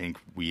that I think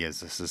we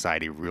as a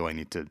society really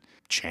need to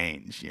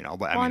change, you know.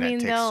 But Well, I mean,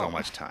 that takes so they'll-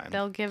 much time.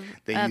 They'll give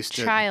They a used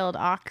to- child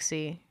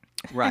oxy.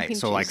 Right. I mean,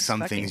 So like Jesus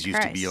some fucking things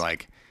used to be Christ.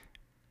 like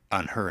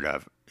unheard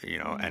of, you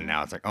know, and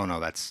now it's like, oh no,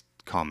 that's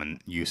common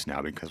use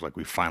now because like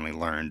we finally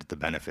learned the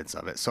benefits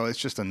of it. So it's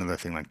just another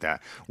thing like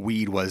that.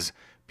 Weed was,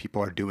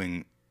 people are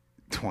doing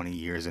 20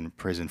 years in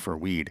prison for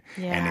weed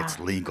and it's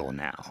Yeah. legal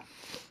now,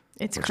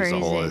 It's which crazy.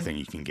 is a whole other thing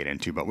you can get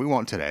into, but we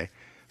won't today.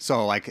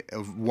 So like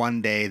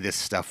one day this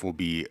stuff will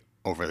be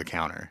over the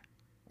counter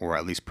or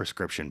at least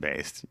prescription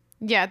based.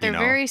 Yeah, they're know?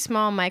 very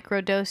small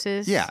micro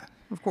doses. Yeah,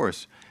 of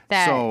course.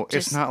 That So it's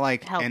just not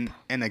like, help.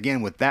 and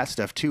again with that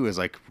stuff too is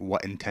like,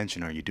 what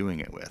intention are you doing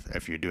it with?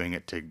 If you're doing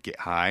it to get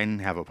high and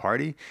have a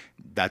party,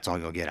 that's all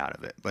you'll get out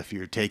of it. But if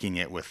you're taking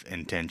it with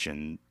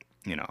intention,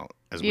 you know,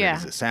 as weird Yeah.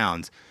 as it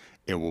sounds,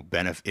 it will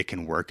benefit. It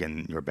can work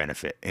in your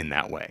benefit in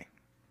that way,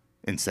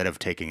 instead of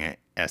taking an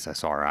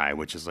SSRI,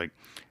 which is like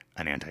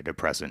an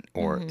antidepressant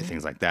or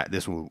things like that.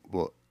 This will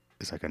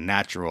it's like a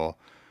natural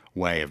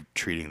way of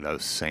treating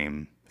those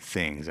same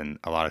things, and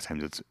a lot of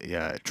times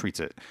it treats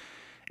it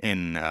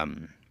in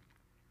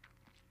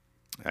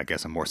I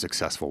guess a more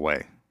successful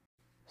way.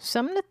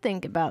 Something to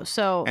think about.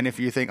 So And if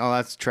you think, oh,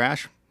 that's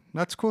trash,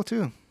 that's cool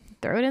too.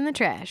 throw it in the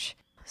trash.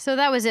 So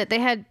that was it. They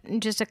had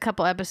just a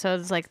couple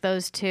episodes like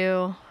those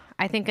two.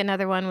 I think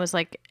another one was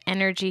like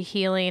energy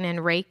healing and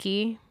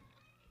Reiki.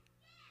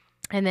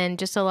 And then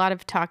just a lot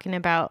of talking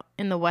about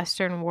in the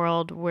Western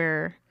world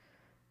where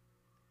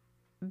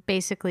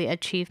basically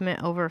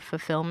achievement over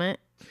fulfillment.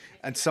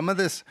 And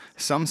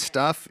some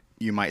stuff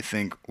you might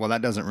think, well,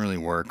 that doesn't really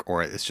work,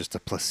 or it's just a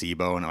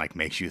placebo and it like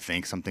makes you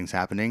think something's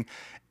happening.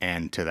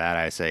 And to that,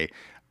 I say,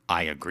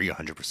 I agree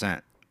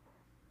 100%.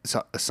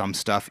 So some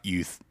stuff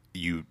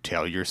you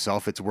tell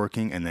yourself it's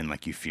working, and then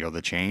like you feel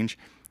the change,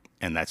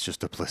 and that's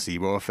just a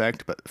placebo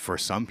effect. But for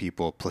some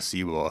people,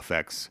 placebo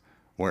effects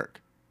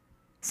work.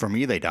 For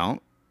me, they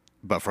don't.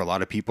 But for a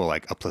lot of people,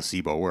 like a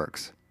placebo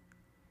works.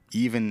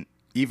 Even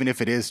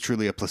if it is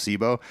truly a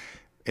placebo,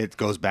 it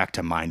goes back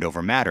to mind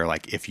over matter.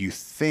 Like if you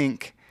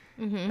think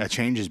a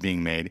change is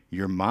being made,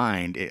 your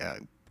mind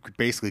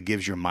basically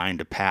gives your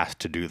mind a pass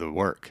to do the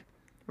work.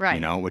 Right.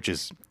 You know, which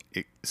is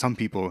some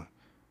people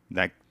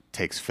that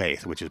takes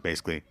faith, which is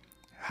basically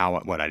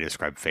what I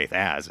describe faith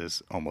as,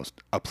 is almost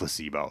a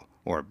placebo,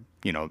 or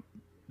you know,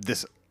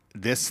 this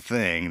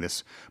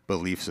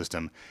belief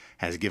system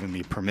has given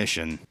me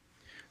permission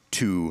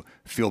to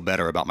feel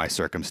better about my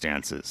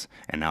circumstances,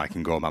 and now I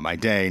can go about my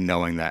day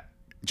knowing that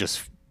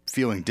just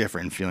feeling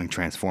different and feeling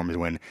transformed is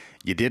when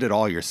you did it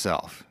all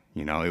yourself.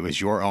 You know, it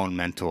was your own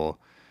mental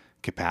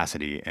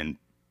capacity and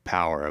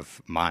power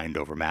of mind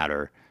over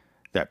matter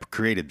that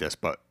created this,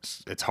 but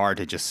it's hard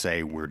to just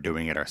say we're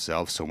doing it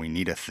ourselves. So we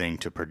need a thing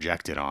to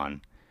project it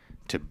on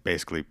to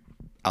basically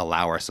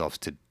allow ourselves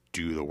to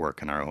do the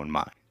work in our own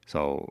mind.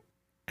 So,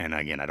 and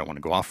again, I don't want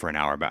to go off for an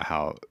hour about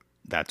how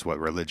that's what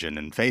religion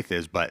and faith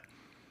is, but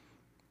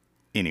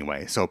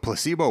anyway, so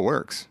placebo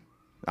works.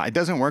 It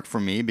doesn't work for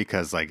me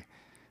because like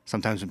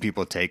sometimes when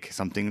people take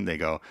something, they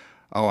go,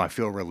 oh, I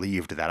feel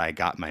relieved that I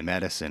got my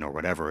medicine or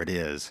whatever it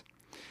is.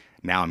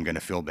 Now I'm going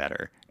to feel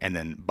better. And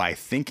then by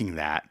thinking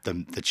that,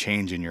 the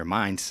change in your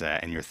mindset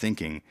and your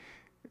thinking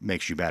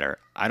makes you better.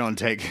 I don't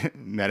take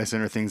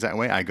medicine or things that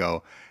way. I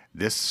go,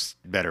 this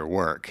better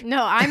work.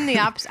 No, I'm the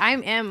opposite. I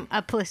am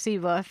a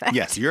placebo effect.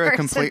 Yes, you're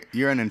person.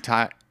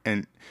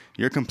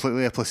 you're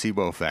completely a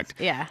placebo effect.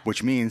 Yeah.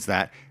 Which means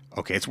that,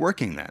 okay, it's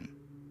working then.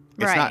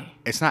 Right.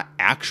 It's not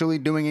actually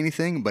doing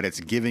anything, but it's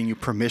giving you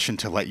permission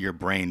to let your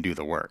brain do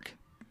the work.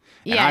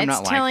 And Yeah, I'm it's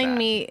not like telling that.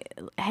 me,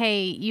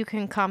 hey, you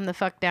can calm the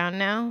fuck down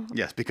now.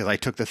 Yes, because I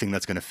took the thing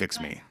that's going to fix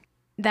me.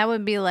 That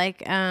would be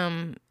like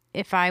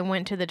if I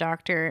went to the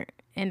doctor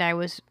and I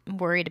was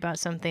worried about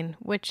something,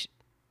 which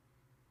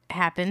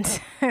happens,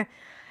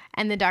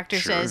 and the doctor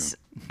Sure. says,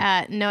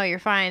 no, you're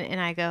fine. And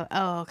I go,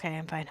 oh, okay,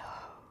 I'm fine.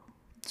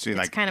 So you're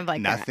It's like, kind of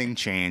like that. nothing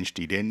changed.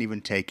 You didn't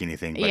even take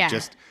anything, but Yeah.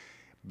 just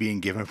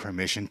being given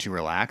permission to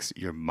relax,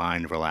 your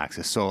mind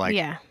relaxes. So like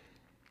Yeah.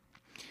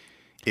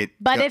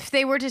 But If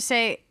they were to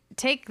say,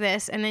 take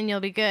this and then you'll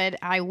be good,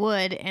 I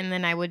would, and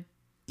then I would.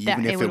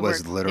 even if it would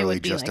was work. literally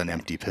would be just like an that.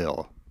 empty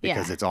pill,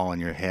 because Yeah. it's all in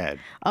your head.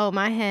 Oh,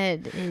 my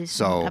head is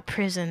So- a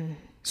prison.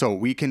 So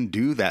we can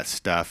do that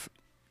stuff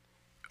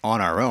on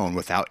our own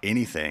without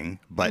anything,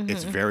 but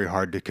it's Mm-hmm. very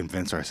hard to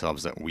convince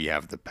ourselves that we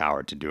have the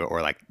power to do it,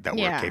 or like that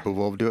we're Yeah.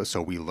 capable of doing it.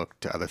 So we look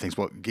to other things.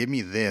 Well, give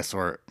me this,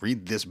 or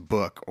read this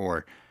book,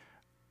 or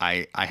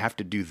I have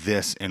to do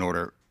this in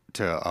order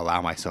to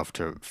allow myself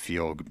to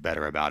feel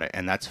better about it.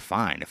 And that's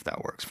fine if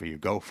that works for you.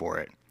 Go for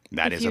it.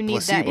 That If is you a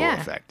need that, placebo yeah.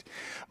 effect.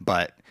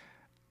 But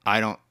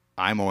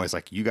I'm always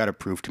like, you got to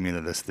prove to me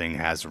that this thing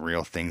has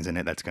real things in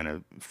it that's going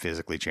to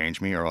physically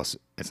change me, or else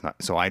it's not.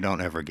 So I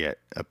don't ever get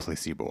a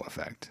placebo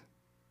effect.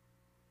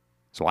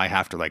 So I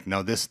have to like,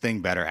 no, this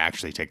thing better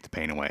actually take the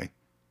pain away.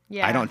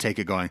 Yeah. I don't take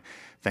it going,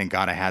 thank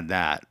God I had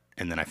that,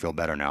 and then I feel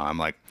better now. I'm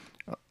like,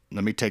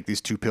 let me take these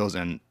 2 pills,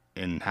 and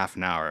in half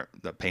an hour,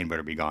 the pain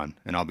better be gone,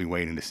 and I'll be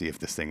waiting to see if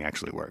this thing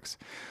actually works.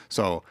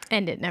 So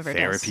And it never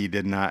therapy does.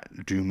 did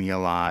not do me a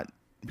lot,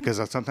 because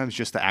sometimes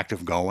just the act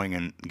of going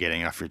and getting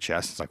it off your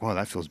chest, it's like, well,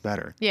 that feels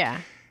better. Yeah.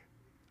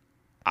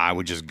 I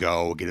would just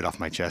go get it off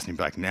my chest and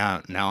be like,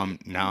 now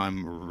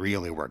I'm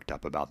really worked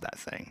up about that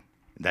thing.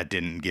 That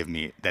didn't give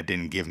me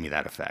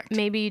that effect.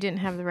 Maybe you didn't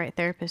have the right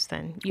therapist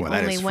then. You Well,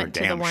 that only is for went to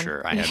the damn one.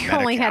 sure. I had you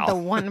only had the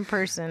Medi-Cal. one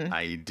person.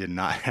 I did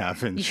not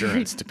have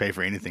insurance to pay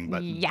for anything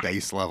but Yeah.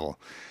 base level.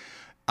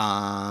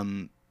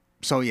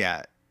 So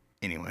yeah,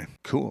 anyway,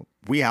 cool.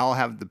 We all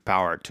have the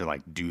power to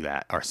like do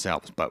that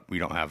ourselves, but we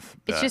don't have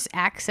It's just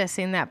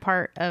accessing that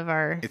part of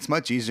our. it's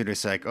much easier to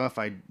say like, oh, if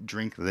I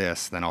drink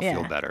this, then I'll feel Yeah.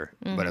 Mm-hmm. better.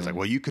 But it's like,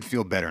 well, you could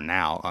feel better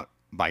now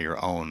by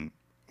your own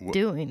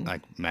Doing.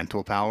 like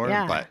mental power,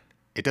 Yeah. but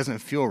it doesn't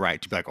feel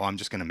right to be like, oh, I'm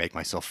just going to make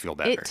myself feel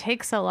better. It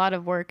takes a lot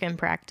of work and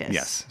practice.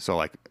 Yes. So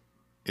like,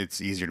 it's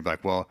easier to be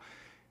like, well,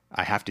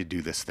 I have to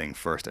do this thing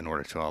first in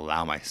order to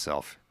allow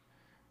myself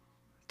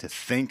to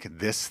think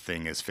this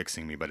thing is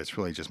fixing me, but it's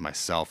really just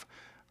myself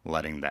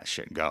letting that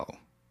shit go.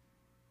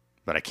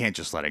 But I can't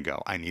just let it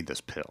go. I need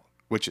this pill,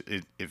 which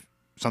if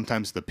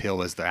sometimes the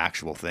pill is the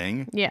actual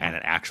thing, Yeah. and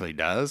it actually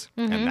does,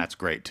 and that's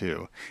great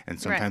too. And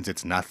sometimes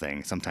it's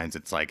nothing. Sometimes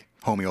it's like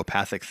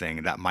homeopathic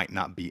thing that might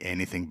not be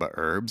anything but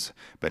herbs,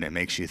 but it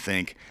makes you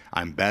think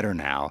I'm better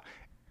now.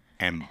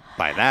 And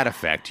by that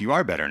effect, you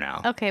are better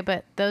now. Okay,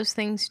 but those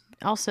things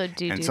also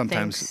do and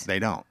sometimes things. they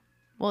don't.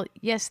 Well,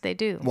 yes, they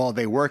do. Well,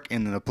 they work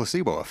in the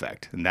placebo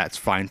effect, and that's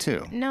fine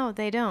too. No,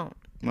 they don't.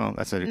 Well,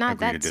 that's a Not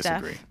agree to that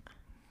stuff. disagree.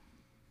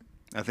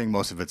 I think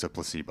most of it's a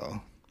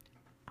placebo.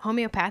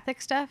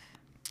 Homeopathic stuff?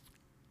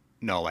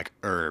 No, like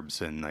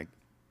herbs and like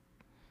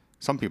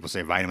some people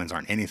say vitamins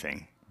aren't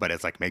anything, but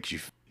it's like makes you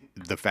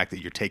the fact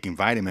that you're taking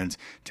vitamins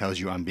tells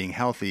you I'm being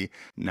healthy.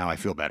 Now I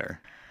feel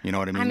better. You know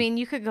what I mean? I mean,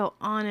 you could go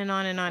on and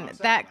on and on.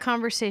 That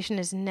conversation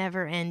is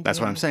never ending. That's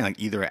what I'm saying. Like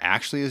either it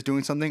actually is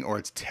doing something or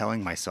it's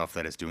telling myself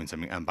that it's doing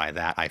something. And by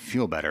that, I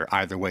feel better.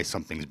 Either way,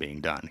 something's being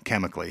done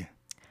chemically.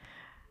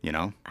 You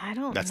know? I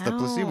don't That's know. the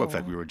placebo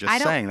effect we were just I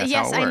don't- saying. That's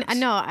yes, how it works. I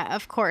know,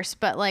 of course.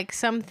 But like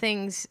some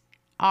things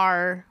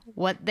are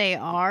what they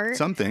are.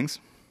 Some things.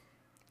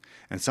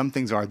 And some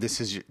things are this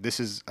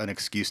is an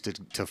excuse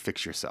to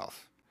fix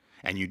yourself.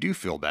 And you do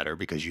feel better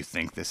because you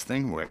think this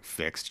thing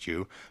fixed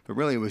you. But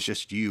really, it was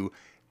just you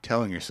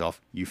telling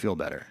yourself you feel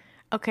better.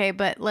 Okay,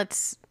 but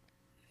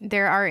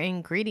there are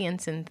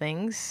ingredients in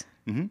things.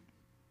 Mm-hmm.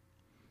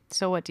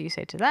 So what do you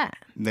say to that?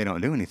 They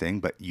don't do anything,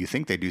 but you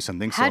think they do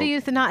something. How so do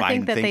you not by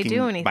think that they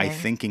do anything? By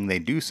thinking they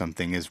do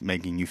something is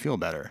making you feel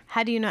better.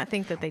 How do you not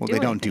think that they Well, do they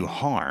don't anything? do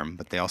harm,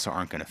 but they also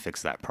aren't going to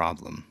fix that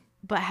problem.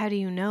 But how do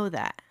you know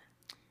that?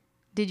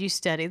 Did you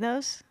study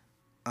those?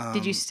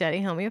 Did you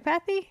study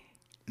homeopathy?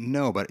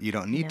 No, but you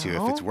don't need to.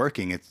 If it's No?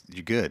 working,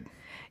 you're good.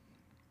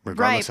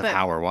 Regardless of but-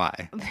 how or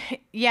why.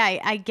 Yeah,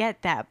 I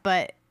get that,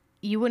 but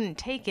you wouldn't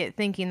take it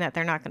thinking that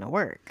they're not going to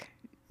work.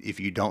 If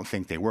you don't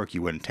think they work,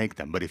 you wouldn't take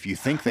them. But if you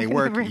think they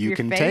work, rip you your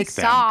can face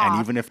take them. off. And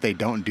even if they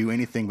don't do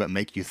anything but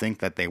make you think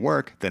that they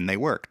work, then they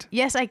worked.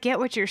 Yes, I get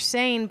what you're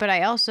saying, but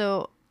I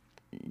also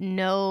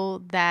know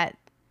that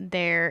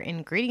there are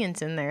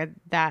ingredients in there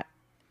that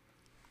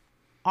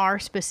are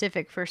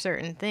specific for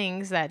certain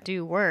things that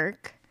do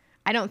work.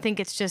 I don't think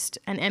it's just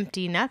an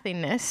empty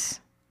nothingness.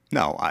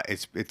 No,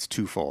 it's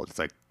twofold. It's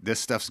like this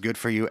stuff's good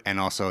for you, and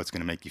also it's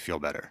going to make you feel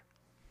better.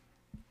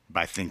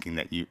 By thinking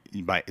that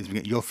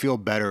you'll feel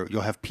better,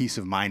 you'll have peace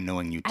of mind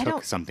knowing you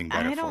took something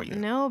better I for you.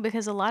 don't know,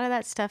 because a lot of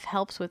that stuff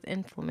helps with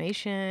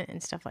inflammation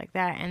and stuff like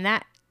that, and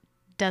that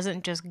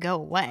doesn't just go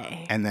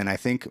away. And then I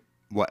think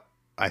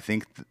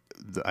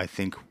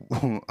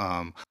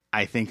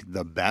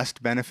the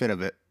best benefit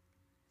of it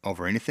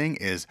over anything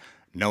is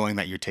knowing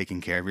that you're taking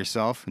care of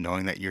yourself,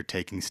 knowing that you're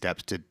taking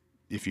steps to,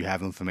 if you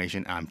have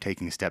inflammation, I'm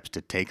taking steps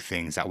to take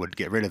things that would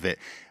get rid of it,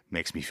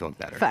 makes me feel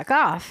better. Fuck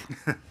off.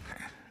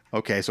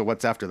 Okay, so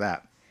what's after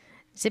that?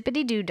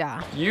 Zippity doo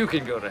dah. You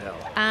can go to hell.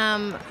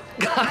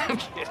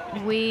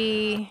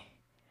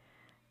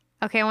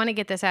 Okay, I want to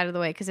get this out of the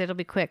way because it'll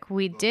be quick.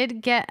 We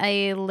did get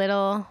a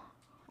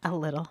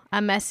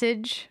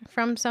message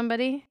from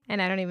somebody, and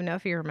I don't even know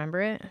if you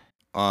remember it,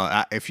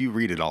 If you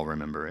read it, I'll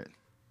remember it.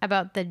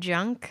 about the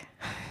junk.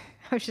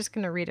 I was just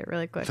going to read it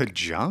really quick. The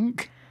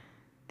junk?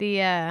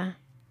 The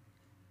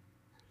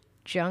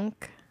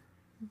junk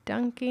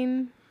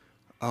dunking.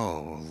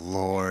 Oh,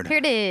 Lord. Here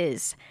it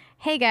is.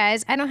 Hey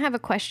guys, I don't have a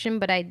question,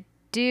 but I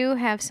do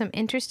have some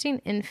interesting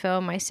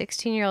info my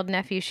 16-year-old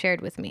nephew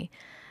shared with me.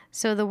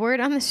 So the word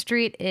on the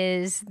street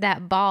is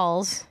that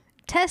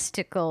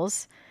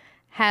testicles,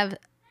 have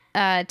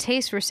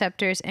taste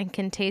receptors and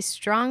can taste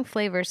strong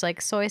flavors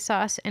like soy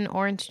sauce and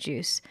orange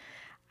juice.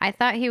 I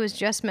thought he was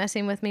just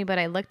messing with me, but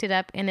I looked it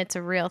up and it's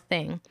a real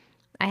thing.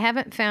 I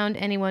haven't found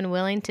anyone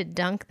willing to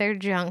dunk their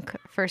junk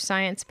for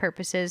science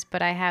purposes,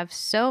 but I have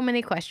so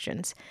many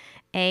questions.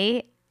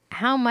 A,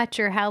 how much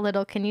or how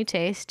little can you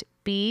taste?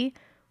 B,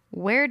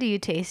 where do you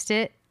taste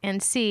it?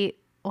 And C,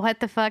 what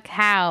the fuck,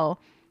 how?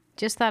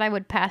 Just thought I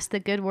would pass the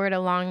good word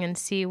along and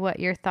see what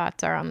your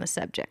thoughts are on the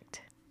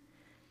subject.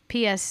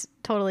 P.S.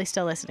 Totally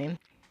still listening.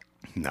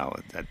 No,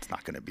 that's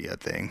not going to be a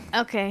thing.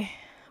 Okay.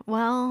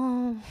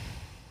 Well,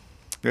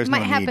 There's might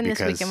no need happen this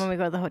because- weekend when we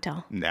go to the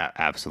hotel. Nah,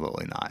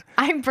 absolutely not.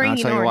 I'm And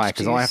bringing I'll tell you why, orange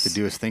because all I have to juice.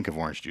 do is think of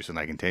orange juice and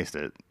I can taste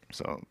it.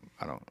 So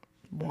I don't.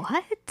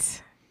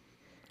 What?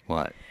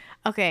 What?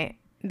 Okay,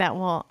 that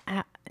will.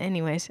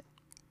 Anyways,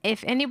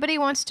 if anybody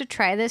wants to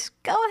try this,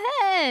 go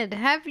ahead.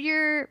 Have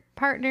your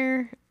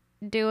partner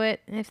do it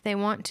if they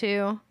want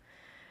to.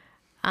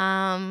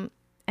 And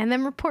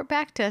then report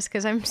back to us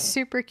because I'm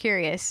super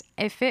curious.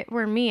 If it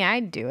were me,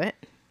 I'd do it.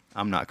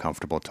 I'm not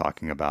comfortable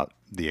talking about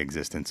the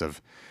existence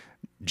of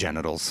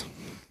genitals.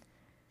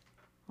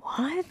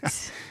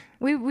 What?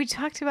 we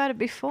talked about it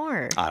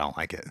before. I don't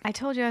like it. I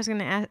told you I was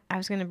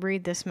gonna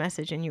read this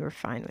message and you were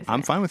fine with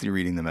I'm it. fine with you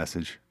reading the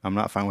message. I'm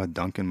not fine with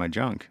dunking my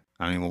junk.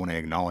 I don't even want to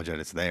acknowledge that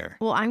it's there.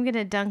 Well, I'm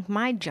gonna dunk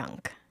my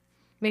junk.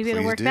 Maybe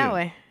it'll Please work do. that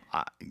way.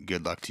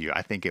 Good luck to you.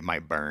 I think it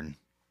might burn.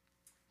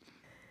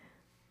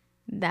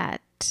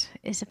 That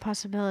is a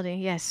possibility.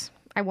 Yes.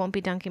 I won't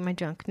be dunking my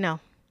junk. No.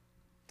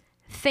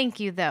 Thank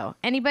you, though.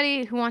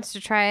 Anybody who wants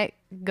to try it,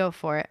 go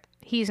for it.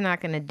 He's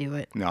not going to do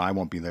it. No, I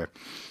won't be there.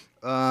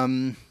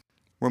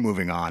 We're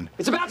moving on.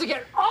 It's about to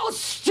get all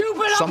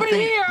stupid up in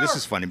here! This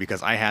is funny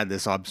because I had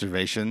this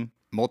observation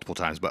multiple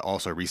times, but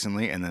also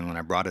recently. And then when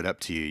I brought it up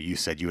to you, you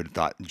said you had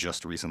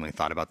just recently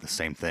thought about the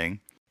same thing.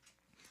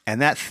 And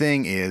that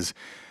thing is,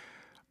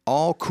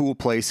 all cool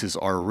places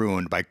are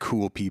ruined by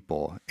cool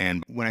people.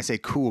 And when I say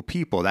cool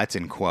people, that's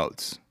in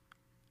quotes.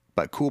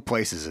 But cool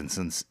places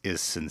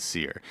is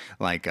sincere.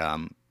 Like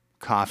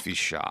coffee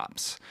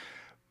shops.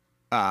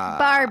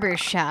 Barber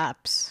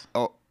shops.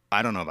 Oh,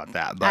 I don't know about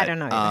that. But, I don't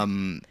know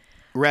either.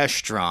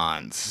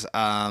 Restaurants.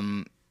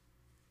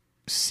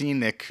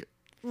 Scenic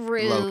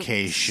Routes.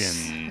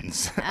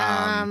 locations.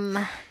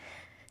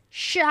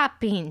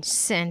 Shopping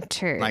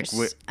centers. Like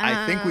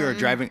I think we were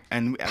driving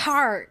and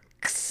parks.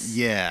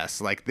 yes,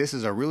 like this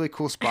is a really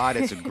cool spot.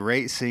 It's a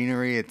great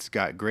scenery. It's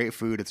got great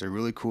food. It's a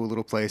really cool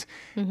little place,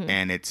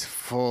 and it's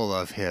full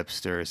of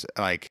hipsters.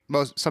 Like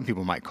some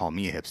people might call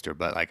me a hipster,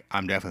 but like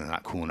I'm definitely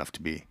not cool enough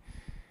to be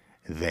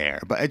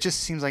there. But it just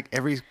seems like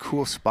every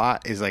cool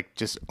spot is like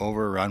just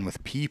overrun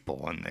with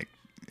people, and like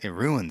it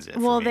ruins it.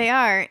 Well, for me. they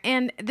are,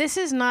 and this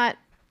is not,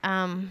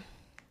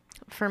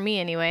 for me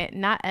anyway,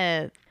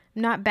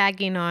 not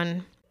bagging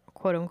on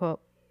quote unquote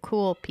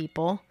cool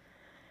people.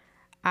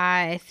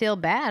 I feel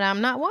bad. I'm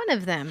not one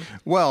of them.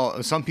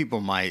 Well, some people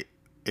might.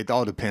 It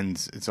all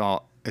depends. It's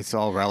all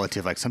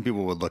relative. Like some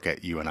people would look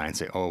at you and I and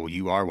say, "Oh,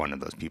 you are one of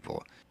those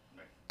people."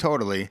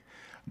 Totally,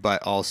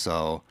 but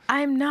also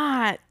I'm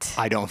not.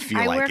 I don't feel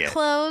I like wear it.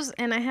 clothes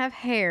and I have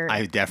hair.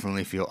 I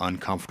definitely feel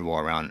uncomfortable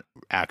around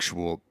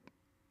actual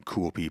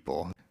cool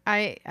people.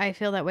 I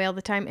feel that way all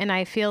the time, and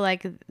I feel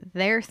like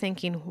they're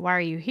thinking, "Why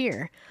are you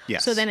here?"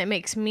 Yes. So then it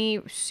makes me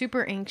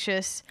super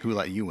anxious Who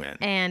let you in?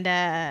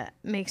 and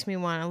makes me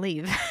want to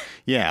leave.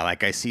 Yeah,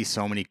 like I see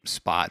so many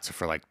spots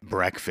for like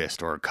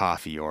breakfast or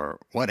coffee or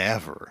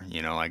whatever,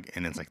 like,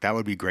 and it's like that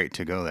would be great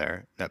to go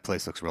there. That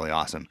place looks really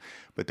awesome.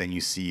 But then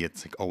you see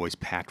it's like always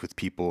packed with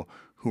people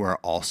who are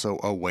also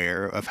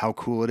aware of how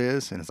cool it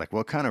is, and it's like,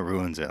 well, it kind of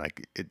ruins it.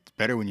 Like it's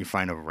better when you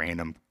find a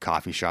random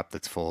coffee shop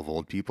that's full of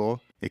old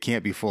people. It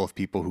can't be full of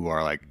people who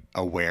are like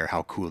aware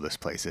how cool this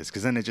place is,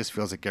 because then it just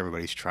feels like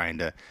everybody's trying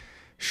to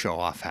show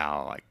off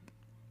how, like,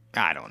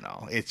 I don't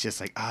know. It's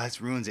just like,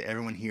 this ruins it.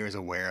 Everyone here is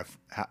aware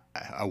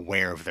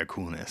of their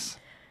coolness.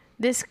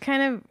 This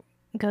kind of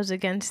goes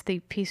against the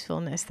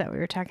peacefulness that we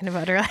were talking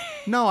about earlier.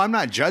 No, I'm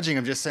not judging.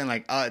 I'm just saying,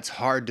 like, it's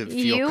hard to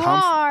feel You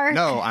are.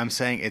 No, I'm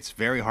saying it's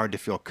very hard to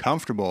feel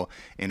comfortable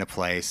in a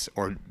place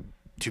or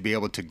to be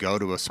able to go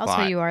to a spot.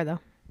 Also, you are, though.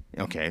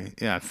 Okay,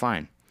 yeah,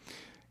 fine.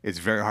 It's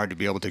very hard to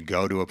be able to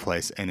go to a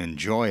place and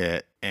enjoy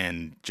it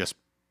and just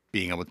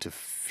being able to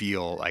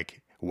feel like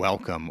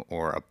welcome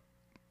or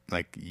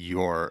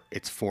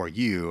it's for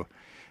you,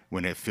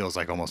 when it feels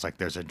like almost like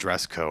there's a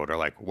dress code or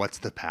like, what's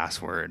the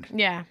password?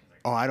 Yeah.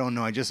 Oh, I don't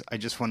know. I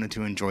just wanted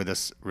to enjoy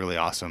this really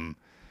awesome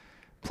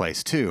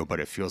place too,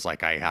 but it feels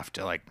like I have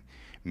to like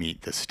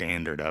meet the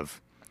standard of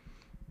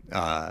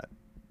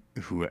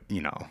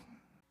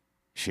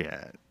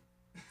shit.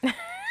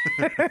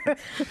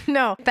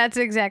 No, that's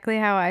exactly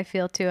how I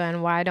feel too,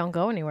 and why I don't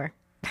go anywhere.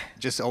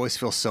 Just always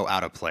feels so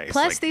out of place.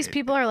 Plus, like, these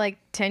people are like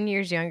 10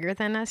 years younger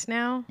than us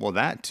now. Well,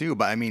 that too,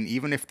 but I mean,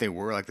 even if they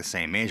were like the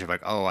same age, of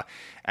like, oh,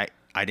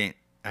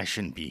 I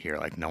shouldn't be here.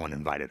 Like, no one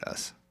invited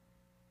us.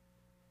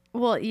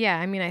 Well, yeah,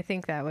 I mean, I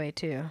think that way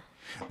too.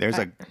 There's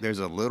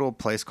a little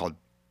place called,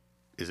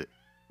 is it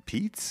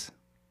Pete's?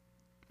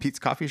 Pete's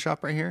Coffee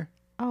Shop right here.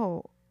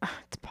 Oh,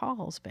 it's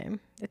Paul's, babe.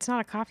 It's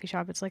not a coffee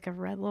shop. It's like a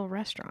little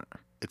restaurant.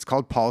 It's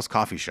called Paul's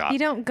Coffee Shop. You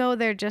don't go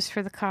there just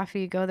for the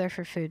coffee. You go there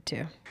for food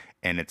too.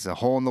 And it's a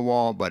hole in the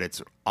wall, but it's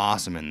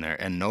awesome in there,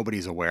 and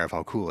nobody's aware of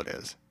how cool it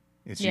is.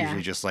 It's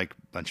usually just like a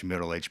bunch of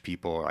middle-aged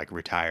people or like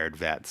retired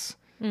vets.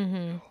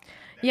 Mm-hmm.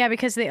 Yeah,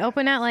 because they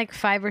open at like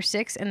 5 or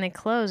 6 and they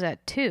close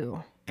at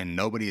 2. And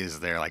nobody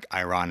is there like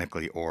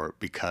ironically or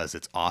because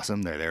it's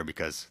awesome. They're there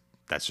because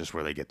that's just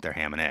where they get their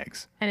ham and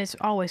eggs. And it's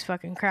always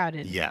fucking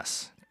crowded.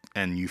 Yes.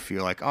 And you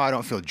feel like, I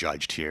don't feel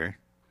judged here.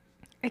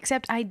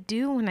 Except I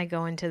do when I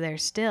go into there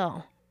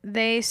still.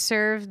 They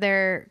serve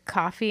their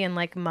coffee in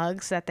like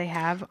mugs that they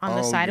have on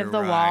the side of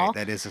the wall.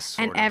 That is a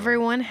sort and of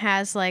everyone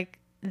has like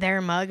their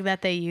mug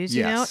that they use,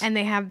 you know, Yes. and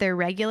they have their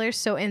regulars.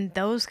 So in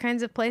those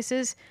kinds of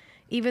places,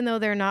 even though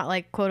they're not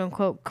like quote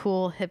unquote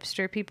cool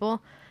hipster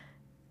people,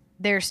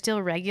 they're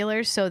still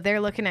regulars. So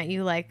they're looking at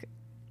you like,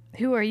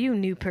 who are you,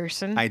 new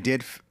person? I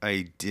did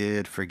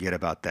forget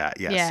about that.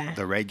 Yes. Yeah.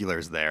 The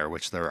regulars there,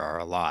 which there are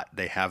a lot,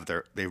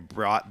 they've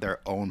brought their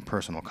own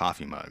personal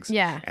coffee mugs.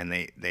 Yeah. And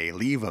they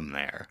leave them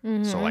there.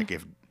 Mm-hmm. So like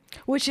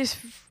Which is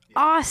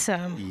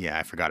awesome. yeah,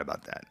 I forgot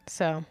about that.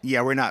 So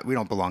Yeah, we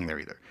don't belong there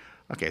either.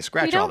 Okay,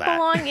 scratch we all don't that.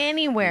 belong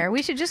anywhere.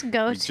 We should just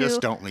go We to just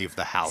don't leave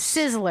the house.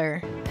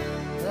 Sizzler.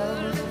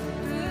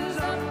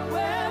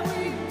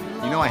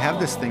 You know, I have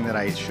this thing that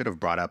I should have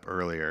brought up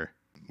earlier.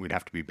 We'd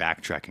have to be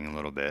backtracking a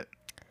little bit.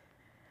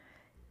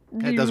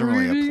 It doesn't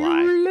really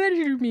apply.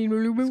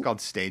 It's called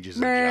Stages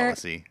of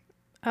Jealousy.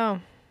 Oh.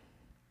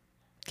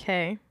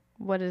 Okay.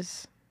 What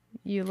is...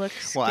 You look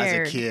scared. Well,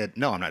 as a kid...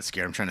 No, I'm not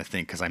scared. I'm trying to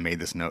think because I made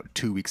this note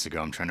 2 weeks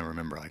ago. I'm trying to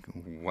remember, like,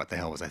 what the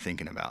hell was I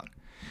thinking about?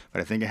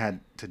 But I think it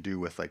had to do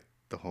with, like,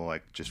 the whole,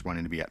 like, just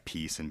wanting to be at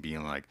peace and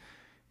being, like,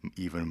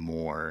 even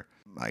more,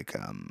 like,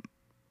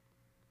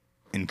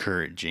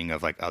 encouraging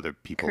of, like, other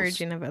people's...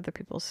 Encouraging of other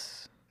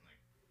people's...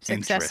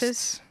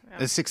 Successes?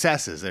 interests.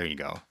 Successes, there you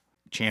go.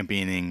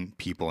 Championing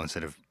people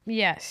instead of...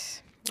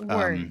 Yes.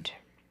 Word.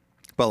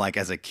 But like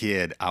as a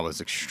kid, I was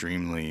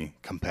extremely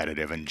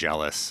competitive and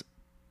jealous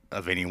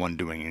of anyone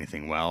doing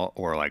anything well,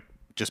 or like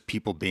just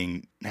people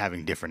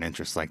having different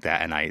interests like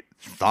that. And I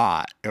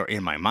thought, or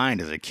in my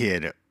mind as a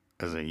kid,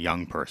 as a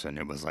young person,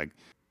 it was like,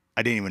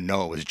 I didn't even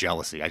know it was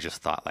jealousy. I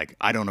just thought like,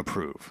 I don't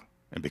approve.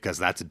 And because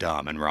that's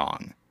dumb and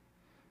wrong,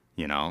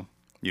 you know,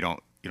 you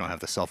don't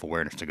have the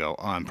self-awareness to go,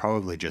 oh, I'm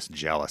probably just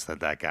jealous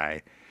that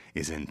guy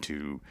is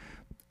into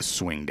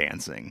swing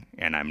dancing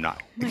and I'm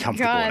not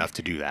comfortable God. enough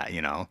to do that,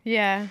 you know?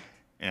 Yeah.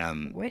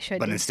 Wish I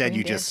but did instead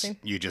swing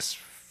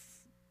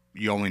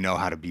you only know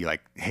how to be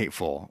like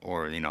hateful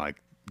or, you know, like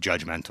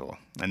judgmental.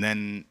 And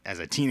then as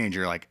a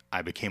teenager, like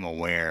I became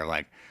aware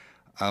like,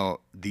 oh,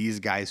 these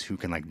guys who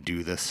can like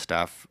do this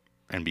stuff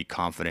and be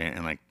confident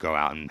and like go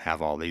out and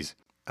have all these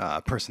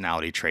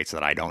personality traits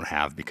that I don't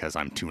have because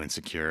I'm too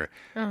insecure.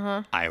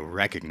 I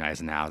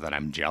recognize now that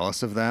I'm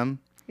jealous of them.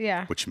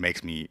 Yeah. Which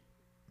makes me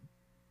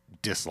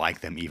dislike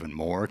them even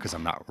more because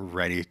I'm not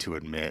ready to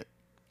admit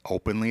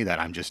openly that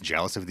I'm just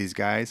jealous of these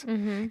guys.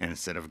 And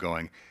instead of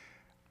going,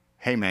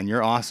 hey man,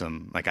 you're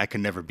awesome. Like I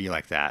could never be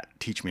like that.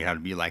 Teach me how to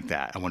be like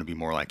that. I want to be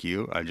more like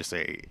you. I just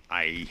say,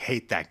 I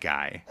hate that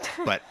guy.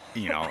 But,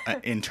 you know,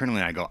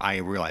 internally I go, I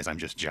realize I'm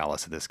just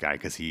jealous of this guy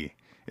because he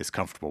is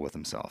comfortable with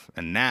himself.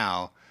 And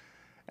now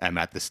I'm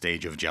at the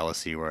stage of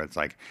jealousy where it's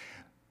like,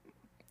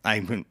 I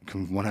can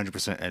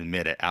 100%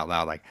 admit it out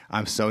loud. Like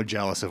I'm so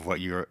jealous of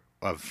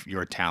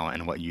your talent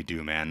and what you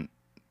do, man.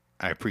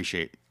 I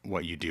appreciate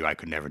what you do. I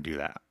could never do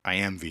that. I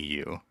envy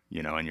you,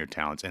 you know, and your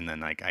talents. And then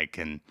like I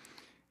can,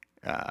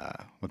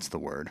 what's the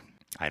word?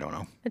 I don't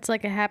know. It's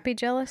like a happy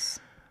jealous.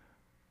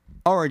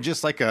 Or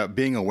just like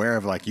being aware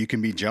of like, you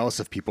can be jealous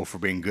of people for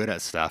being good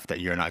at stuff that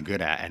you're not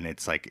good at. And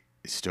it's like,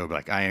 still be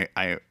like,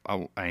 I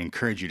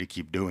encourage you to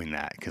keep doing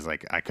that. Cause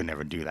like, I could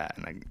never do that.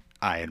 And like,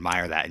 I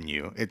admire that in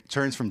you. It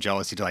turns from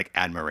jealousy to like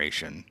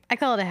admiration. I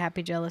call it a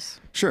happy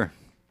jealous. Sure.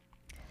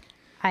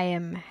 I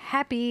am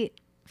happy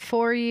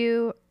for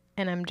you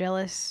and I'm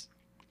jealous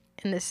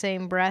in the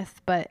same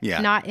breath, but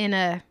not in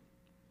a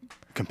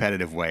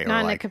competitive way. Not or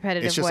in like, a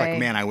competitive way. It's just like,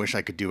 man, I wish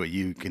I could do what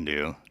you can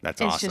do. That's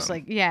awesome. It's just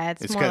like, yeah,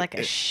 it's more like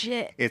a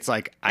shit. It's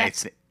like,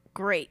 That's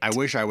great. I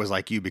wish I was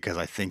like you because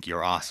I think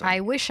you're awesome. I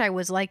wish I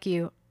was like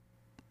you.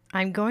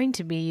 I'm going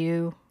to be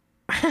you.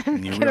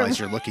 And you realize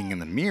you're looking in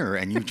the mirror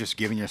and you've just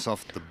given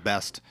yourself the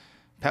best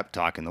pep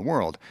talk in the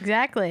world.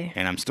 Exactly.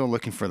 And I'm still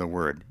looking for the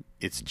word.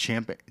 It's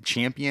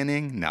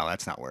championing. No,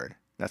 that's not word.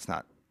 That's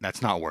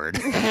not word.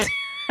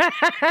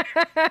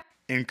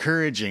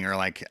 Encouraging, or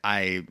like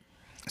I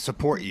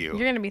support you. You're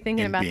going to be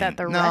thinking about that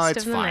the no, rest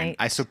it's of the fine. night.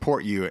 I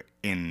support you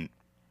in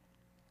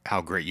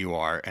how great you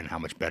are and how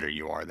much better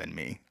you are than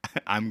me.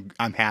 I'm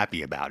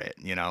happy about it,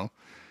 you know?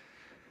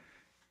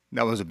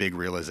 That was a big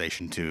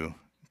realization to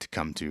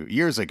come to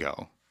years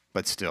ago,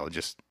 but still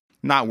just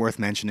not worth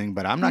mentioning,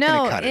 but I'm not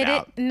going to cut it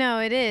out. No,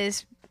 it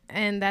is.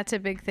 And that's a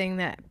big thing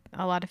that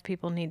a lot of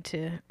people need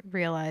to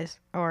realize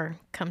or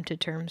come to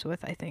terms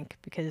with, I think,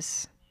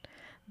 because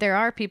there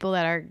are people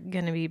that are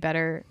going to be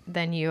better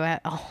than you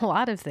at a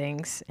lot of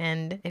things.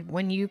 And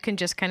when you can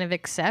just kind of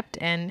accept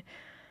and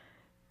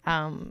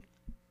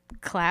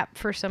clap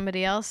for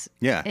somebody else,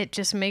 it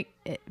just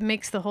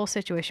makes the whole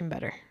situation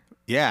better.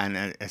 Yeah,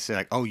 and I say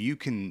like, oh, you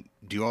can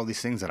do all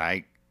these things that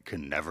I could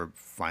never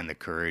find the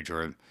courage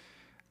or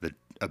the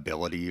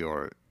ability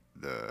or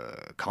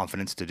the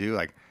confidence to do.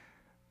 Like,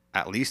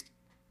 at least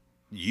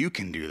you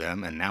can do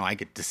them, and now I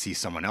get to see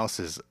someone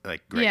else's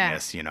like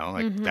greatness. You know,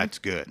 like that's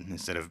good.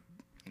 Instead of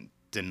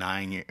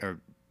denying it or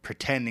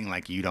pretending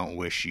like you don't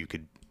wish you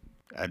could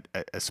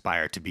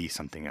aspire to be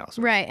something else.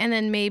 Right, and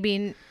then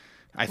maybe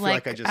I feel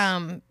like I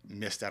just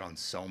missed out on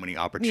so many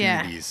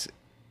opportunities.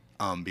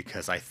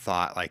 Because I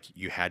thought like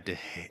you had to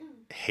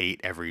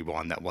hate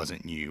everyone that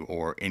wasn't you,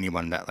 or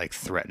anyone that like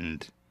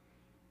threatened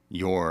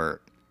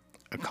your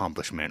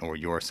accomplishment or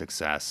your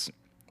success.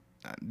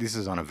 This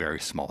is on a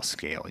very small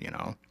scale, you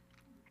know.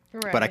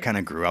 Right. But I kind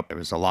of grew up. There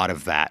was a lot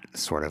of that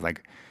sort of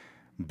like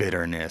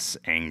bitterness,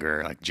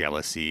 anger, like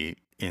jealousy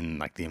in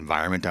like the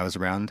environment I was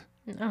around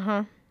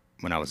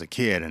when I was a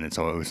kid. And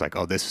so it was like,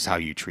 oh, this is how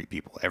you treat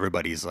people.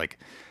 Everybody's like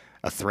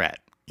a threat.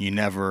 You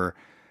never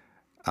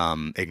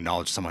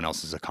acknowledge someone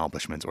else's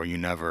accomplishments, or you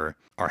never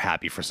are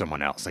happy for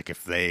someone else. Like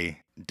if they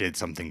did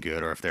something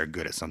good, or if they're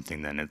good at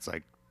something, then it's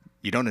like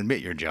you don't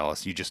admit you're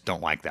jealous. You just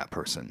don't like that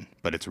person.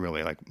 But it's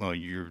really like, well,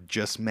 you're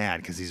just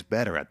mad because he's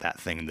better at that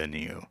thing than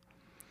you.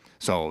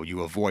 So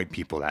you avoid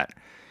people that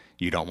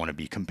you don't want to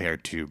be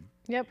compared to.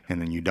 Yep.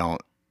 And then you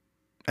don't.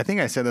 I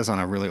think I said this on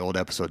a really old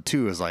episode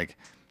too. Is like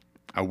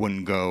I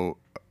wouldn't go.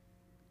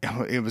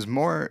 It was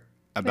more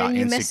about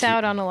you missed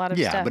out on a lot of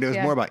stuff. Yeah, but it was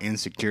more about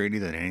insecurity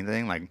than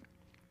anything. Like,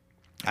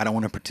 I don't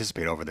want to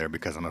participate over there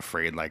because I'm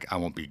afraid like I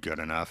won't be good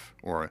enough,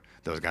 or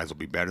those guys will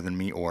be better than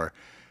me, or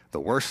the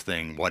worst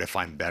thing, what if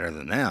I'm better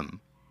than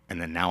them?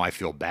 And then now I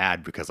feel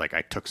bad because like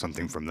I took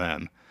something from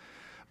them.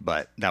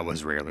 But that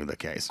was rarely the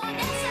case.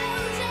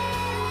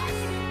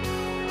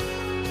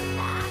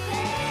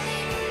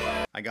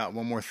 I got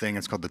one more thing.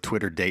 It's called the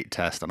Twitter date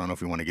test. I don't know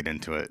if we want to get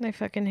into it. I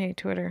fucking hate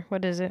Twitter.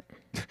 What is it?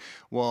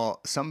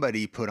 Well,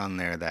 somebody put on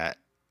there that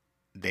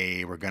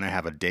they were going to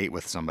have a date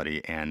with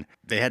somebody and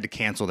they had to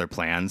cancel their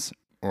plans,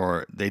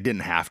 or they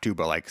didn't have to,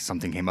 but like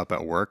something came up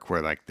at work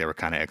where like they were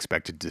kind of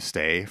expected to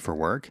stay for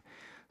work.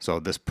 So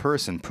this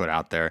person put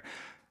out there,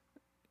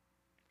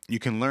 you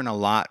can learn a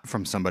lot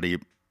from somebody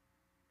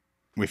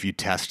if you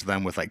test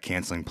them with like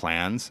canceling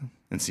plans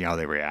and see how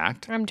they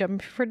react. I'm jumping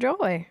for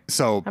joy.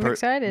 So I'm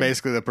excited.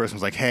 Basically, the person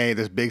was like, "Hey,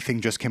 this big thing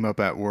just came up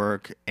at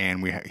work,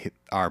 and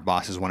our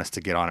bosses want us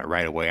to get on it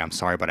right away. I'm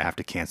sorry, but I have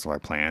to cancel our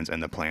plans."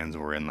 And the plans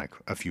were in like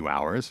a few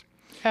hours.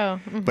 Oh,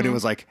 But it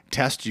was like,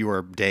 test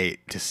your date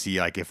to see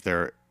like if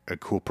they're a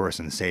cool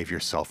person. Save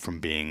yourself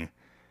from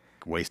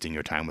wasting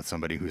your time with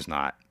somebody who's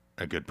not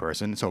a good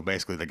person. So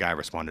basically, the guy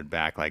responded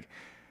back like,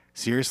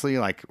 "Seriously,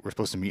 like we're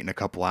supposed to meet in a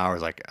couple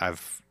hours. Like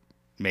I've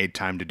made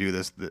time to do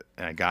this,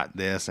 and I got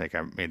this, like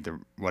I made the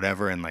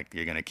whatever, and like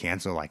you're gonna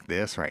cancel like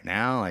this right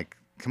now, like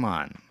come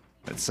on,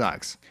 it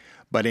sucks."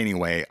 But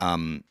anyway,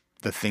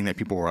 the thing that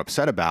people were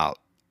upset about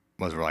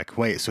was we're like,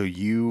 wait, so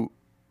you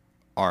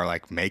are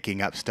like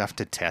making up stuff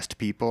to test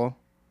people?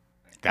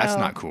 That's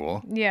not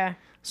cool. yeah.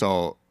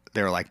 So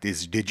they were like,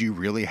 did you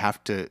really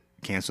have to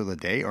cancel the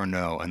date or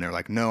no? And they're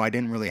like, no, I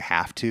didn't really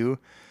have to.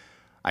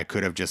 I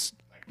could have just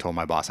told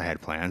my boss I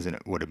had plans and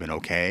it would have been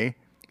okay,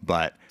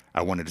 but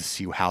I wanted to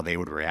see how they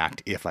would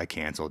react if I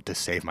canceled to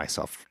save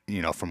myself,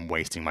 from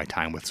wasting my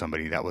time with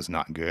somebody that was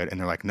not good. And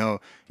they're like, no,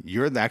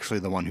 you're actually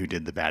the one who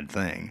did the bad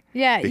thing.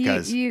 Yeah,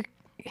 because the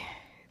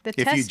if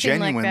testing you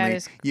genuinely, like that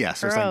is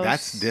yes, gross. it's like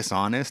that's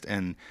dishonest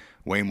and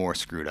way more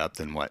screwed up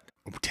than what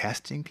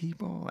testing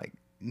people. Like,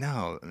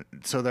 no.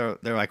 So they're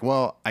like,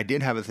 well, I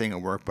did have a thing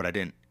at work, but I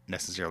didn't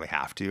necessarily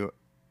have to,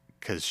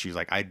 because she's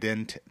like, I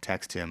didn't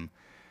text him.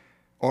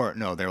 Or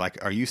no, they're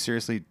like, are you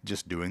seriously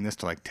just doing this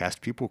to like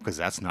test people? Because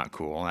that's not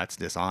cool. That's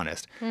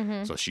dishonest.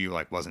 So she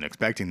like wasn't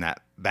expecting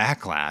that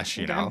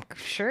backlash, I'm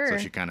sure. So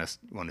she kind of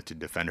wanted to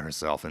defend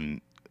herself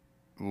and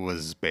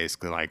was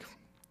basically like,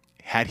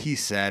 had he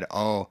said,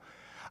 oh,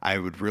 I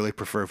would really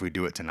prefer if we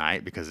do it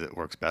tonight because it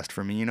works best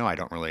for me. I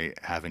don't really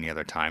have any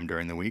other time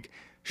during the week.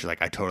 She's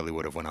like, I totally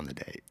would have went on the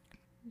date.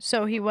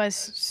 So she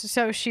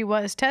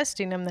was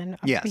testing him then.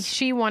 Yes.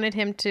 She wanted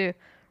him to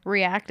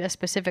react a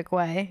specific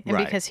way, and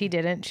Right. because he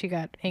didn't, she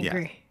got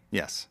angry.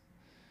 Yeah. Yes.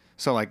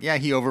 So like, yeah,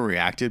 he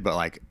overreacted, but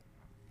like,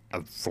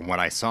 from what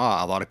I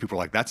saw, a lot of people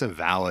are like, that's a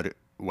valid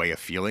way of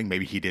feeling.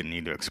 Maybe he didn't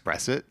need to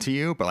express it to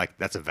you, but like,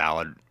 that's a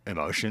valid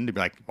emotion to be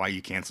like, why are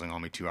you canceling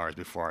on me 2 hours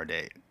before our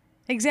date?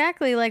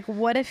 Exactly. Like,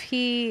 what if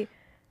he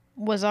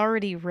was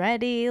already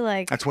ready?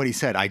 Like, That's what he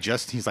said.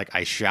 He's like,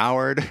 I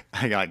showered,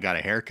 I got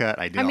a haircut,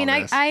 I did I mean,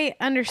 all this. I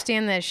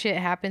understand that shit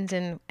happens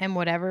and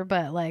whatever,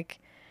 but like,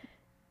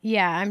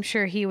 yeah, I'm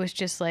sure he was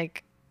just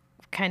like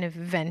kind of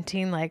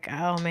venting, like,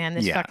 oh man,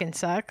 this Yeah. fucking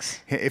sucks.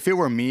 If it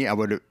were me, I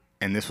would have,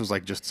 and this was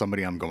like just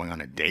somebody I'm going on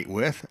a date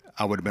with,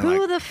 I would have been Who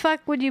like, the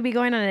fuck would you be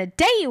going on a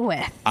date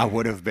with? I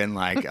would have been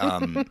like,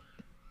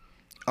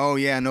 oh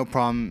yeah, no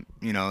problem.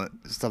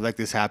 Stuff like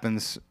this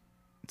happens.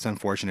 It's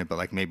unfortunate, but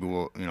like maybe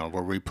we'll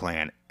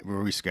replan, we'll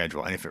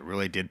reschedule. And if it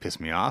really did piss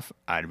me off,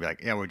 I'd be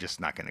like, yeah, we're just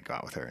not going to go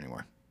out with her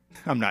anymore.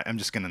 I'm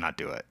just going to not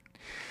do it.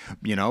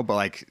 But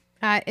like,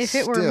 If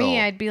it were still, me,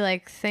 I'd be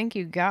like, thank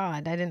you,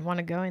 God. I didn't want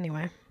to go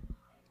anyway.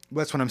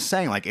 that's what I'm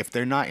saying. Like, if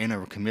they're not in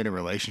a committed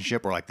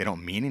relationship or like they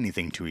don't mean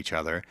anything to each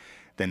other,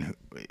 then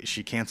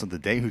she canceled the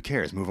date. Who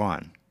cares? Move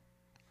on.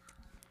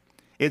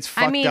 It's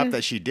fucked up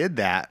that she did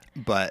that,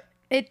 but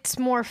It's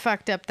more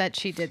fucked up that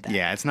she did that.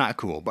 yeah, it's not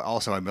cool. But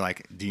also, I'd be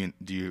like,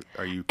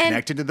 are you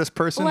connected to this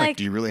person? Like,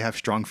 do you really have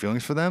strong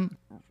feelings for them?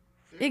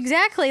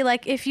 Exactly.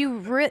 Like, if you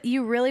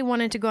really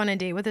wanted to go on a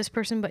date with this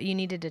person, but you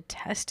needed to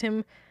test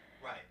him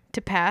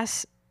to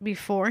pass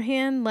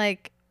beforehand,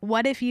 like,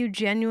 what if you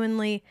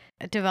genuinely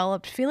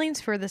developed feelings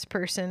for this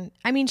person?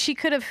 I mean, she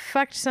could have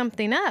fucked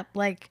something up.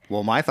 Like,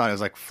 Well, my thought is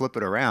like, flip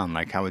it around.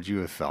 Like, how would you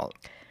have felt?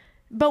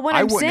 but what I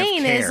I'm wouldn't have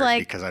saying cared is,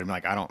 like, because I'm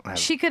like, I don't have.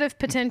 she could have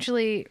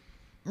potentially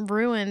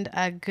ruined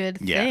a good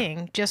Yeah.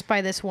 thing just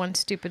by this one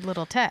stupid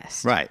little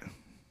test. Right.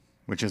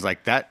 Which is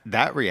like that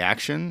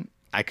reaction.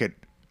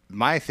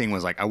 My thing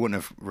was like, I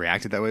wouldn't have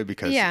reacted that way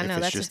because Yeah, if no,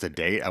 it's that's just a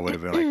date, I would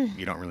have been like,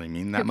 you don't really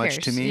mean that Who much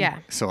to cares? me. Yeah.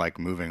 So like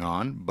moving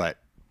on. But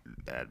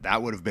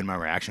that would have been my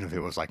reaction if it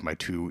was like my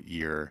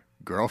 2-year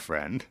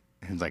girlfriend.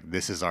 And it's like,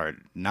 this is our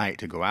night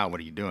to go out. What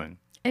are you doing?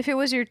 If it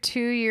was your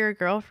 2-year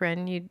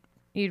girlfriend,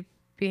 you'd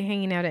be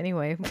hanging out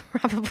anyway,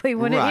 probably,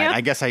 wouldn't right. you?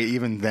 I guess I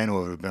even then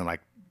would have been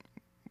like,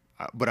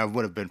 but I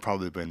would have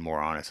probably been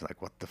more honest.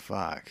 Like, what the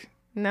fuck?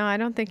 No, I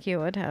don't think you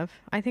would have.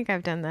 I think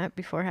I've done that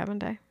before,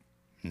 haven't I?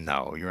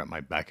 No, you're at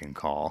my beck and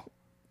call.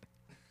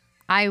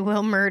 I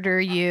will murder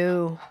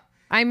you.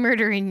 I'm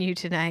murdering you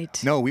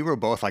tonight. No, we were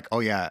both like, oh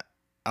yeah,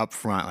 up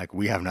front, like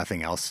we have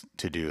nothing else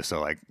to do, so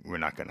like we're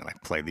not gonna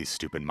like play these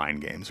stupid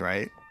mind games,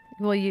 right?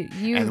 Well, you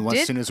And as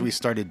did. soon as we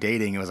started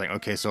dating, it was like,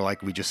 okay, so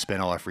like we just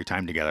spent all our free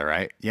time together,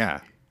 right?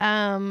 Yeah.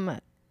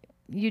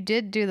 You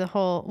did do the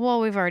whole. Well,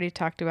 we've already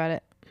talked about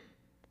it.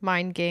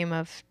 Mind game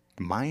of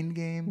Mind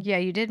game? Yeah,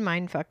 you did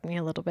mind fuck me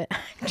a little bit.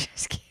 I'm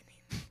just kidding.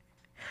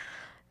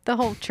 The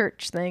whole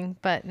church thing,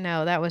 but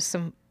no, that was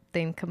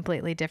something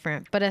completely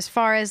different. But as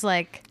far as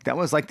like, That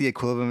was like the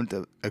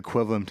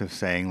equivalent of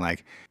saying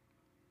like,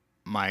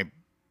 my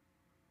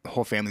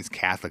whole family's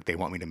Catholic. They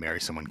want me to marry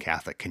someone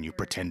Catholic. Can you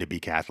pretend to be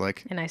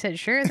Catholic? and I said,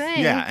 sure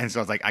thing. Yeah. And so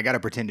I was like, I got to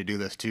pretend to do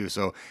this too.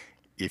 So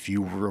if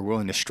you were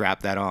willing to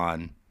strap that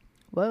on,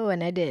 Whoa,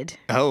 and I did.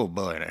 oh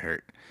boy, that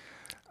hurt.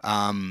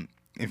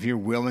 If you're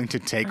willing to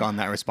take on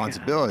that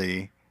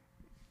responsibility,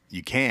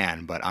 you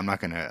can, but I'm not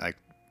going to like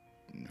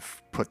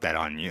put that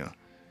on you.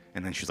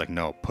 And then she's like,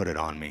 no, put it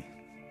on me.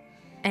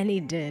 And he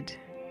did.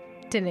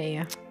 Didn't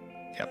you?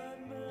 Yep.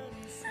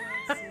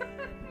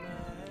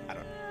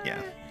 Yeah,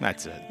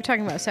 that's it. You're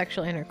talking about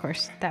sexual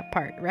intercourse, that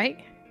part, right?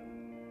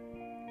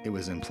 It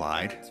was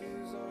implied.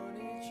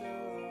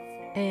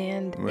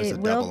 And There was it a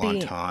will double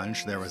be,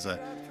 entendre. There was a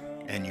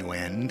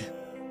innuendo.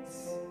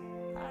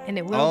 and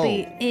it will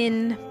be Oh.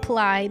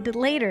 implied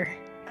later.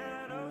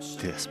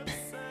 This.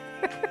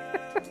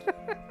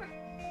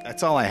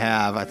 That's all I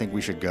have. I think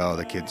we should go.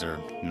 The kids are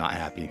not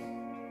happy.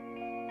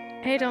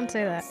 Hey, don't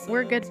say that.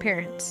 We're good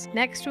parents.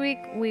 Next week,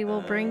 we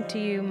will bring to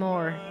you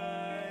more.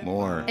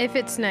 More. If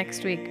it's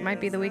next week, might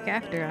be the week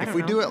after. I If don't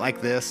we know. do it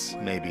like this,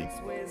 maybe.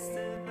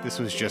 This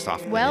was just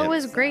off the Well, it hip.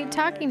 was great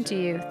talking to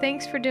you.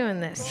 Thanks for doing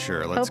this.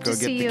 Sure, let's Hope go to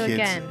get see the you kids.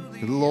 again.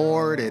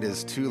 Lord, it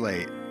is too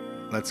late.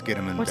 Let's get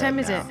them in What bed time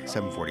is now. it?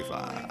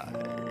 7:45.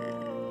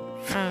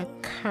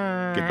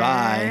 Okay.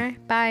 Goodbye.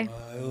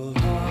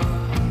 Bye.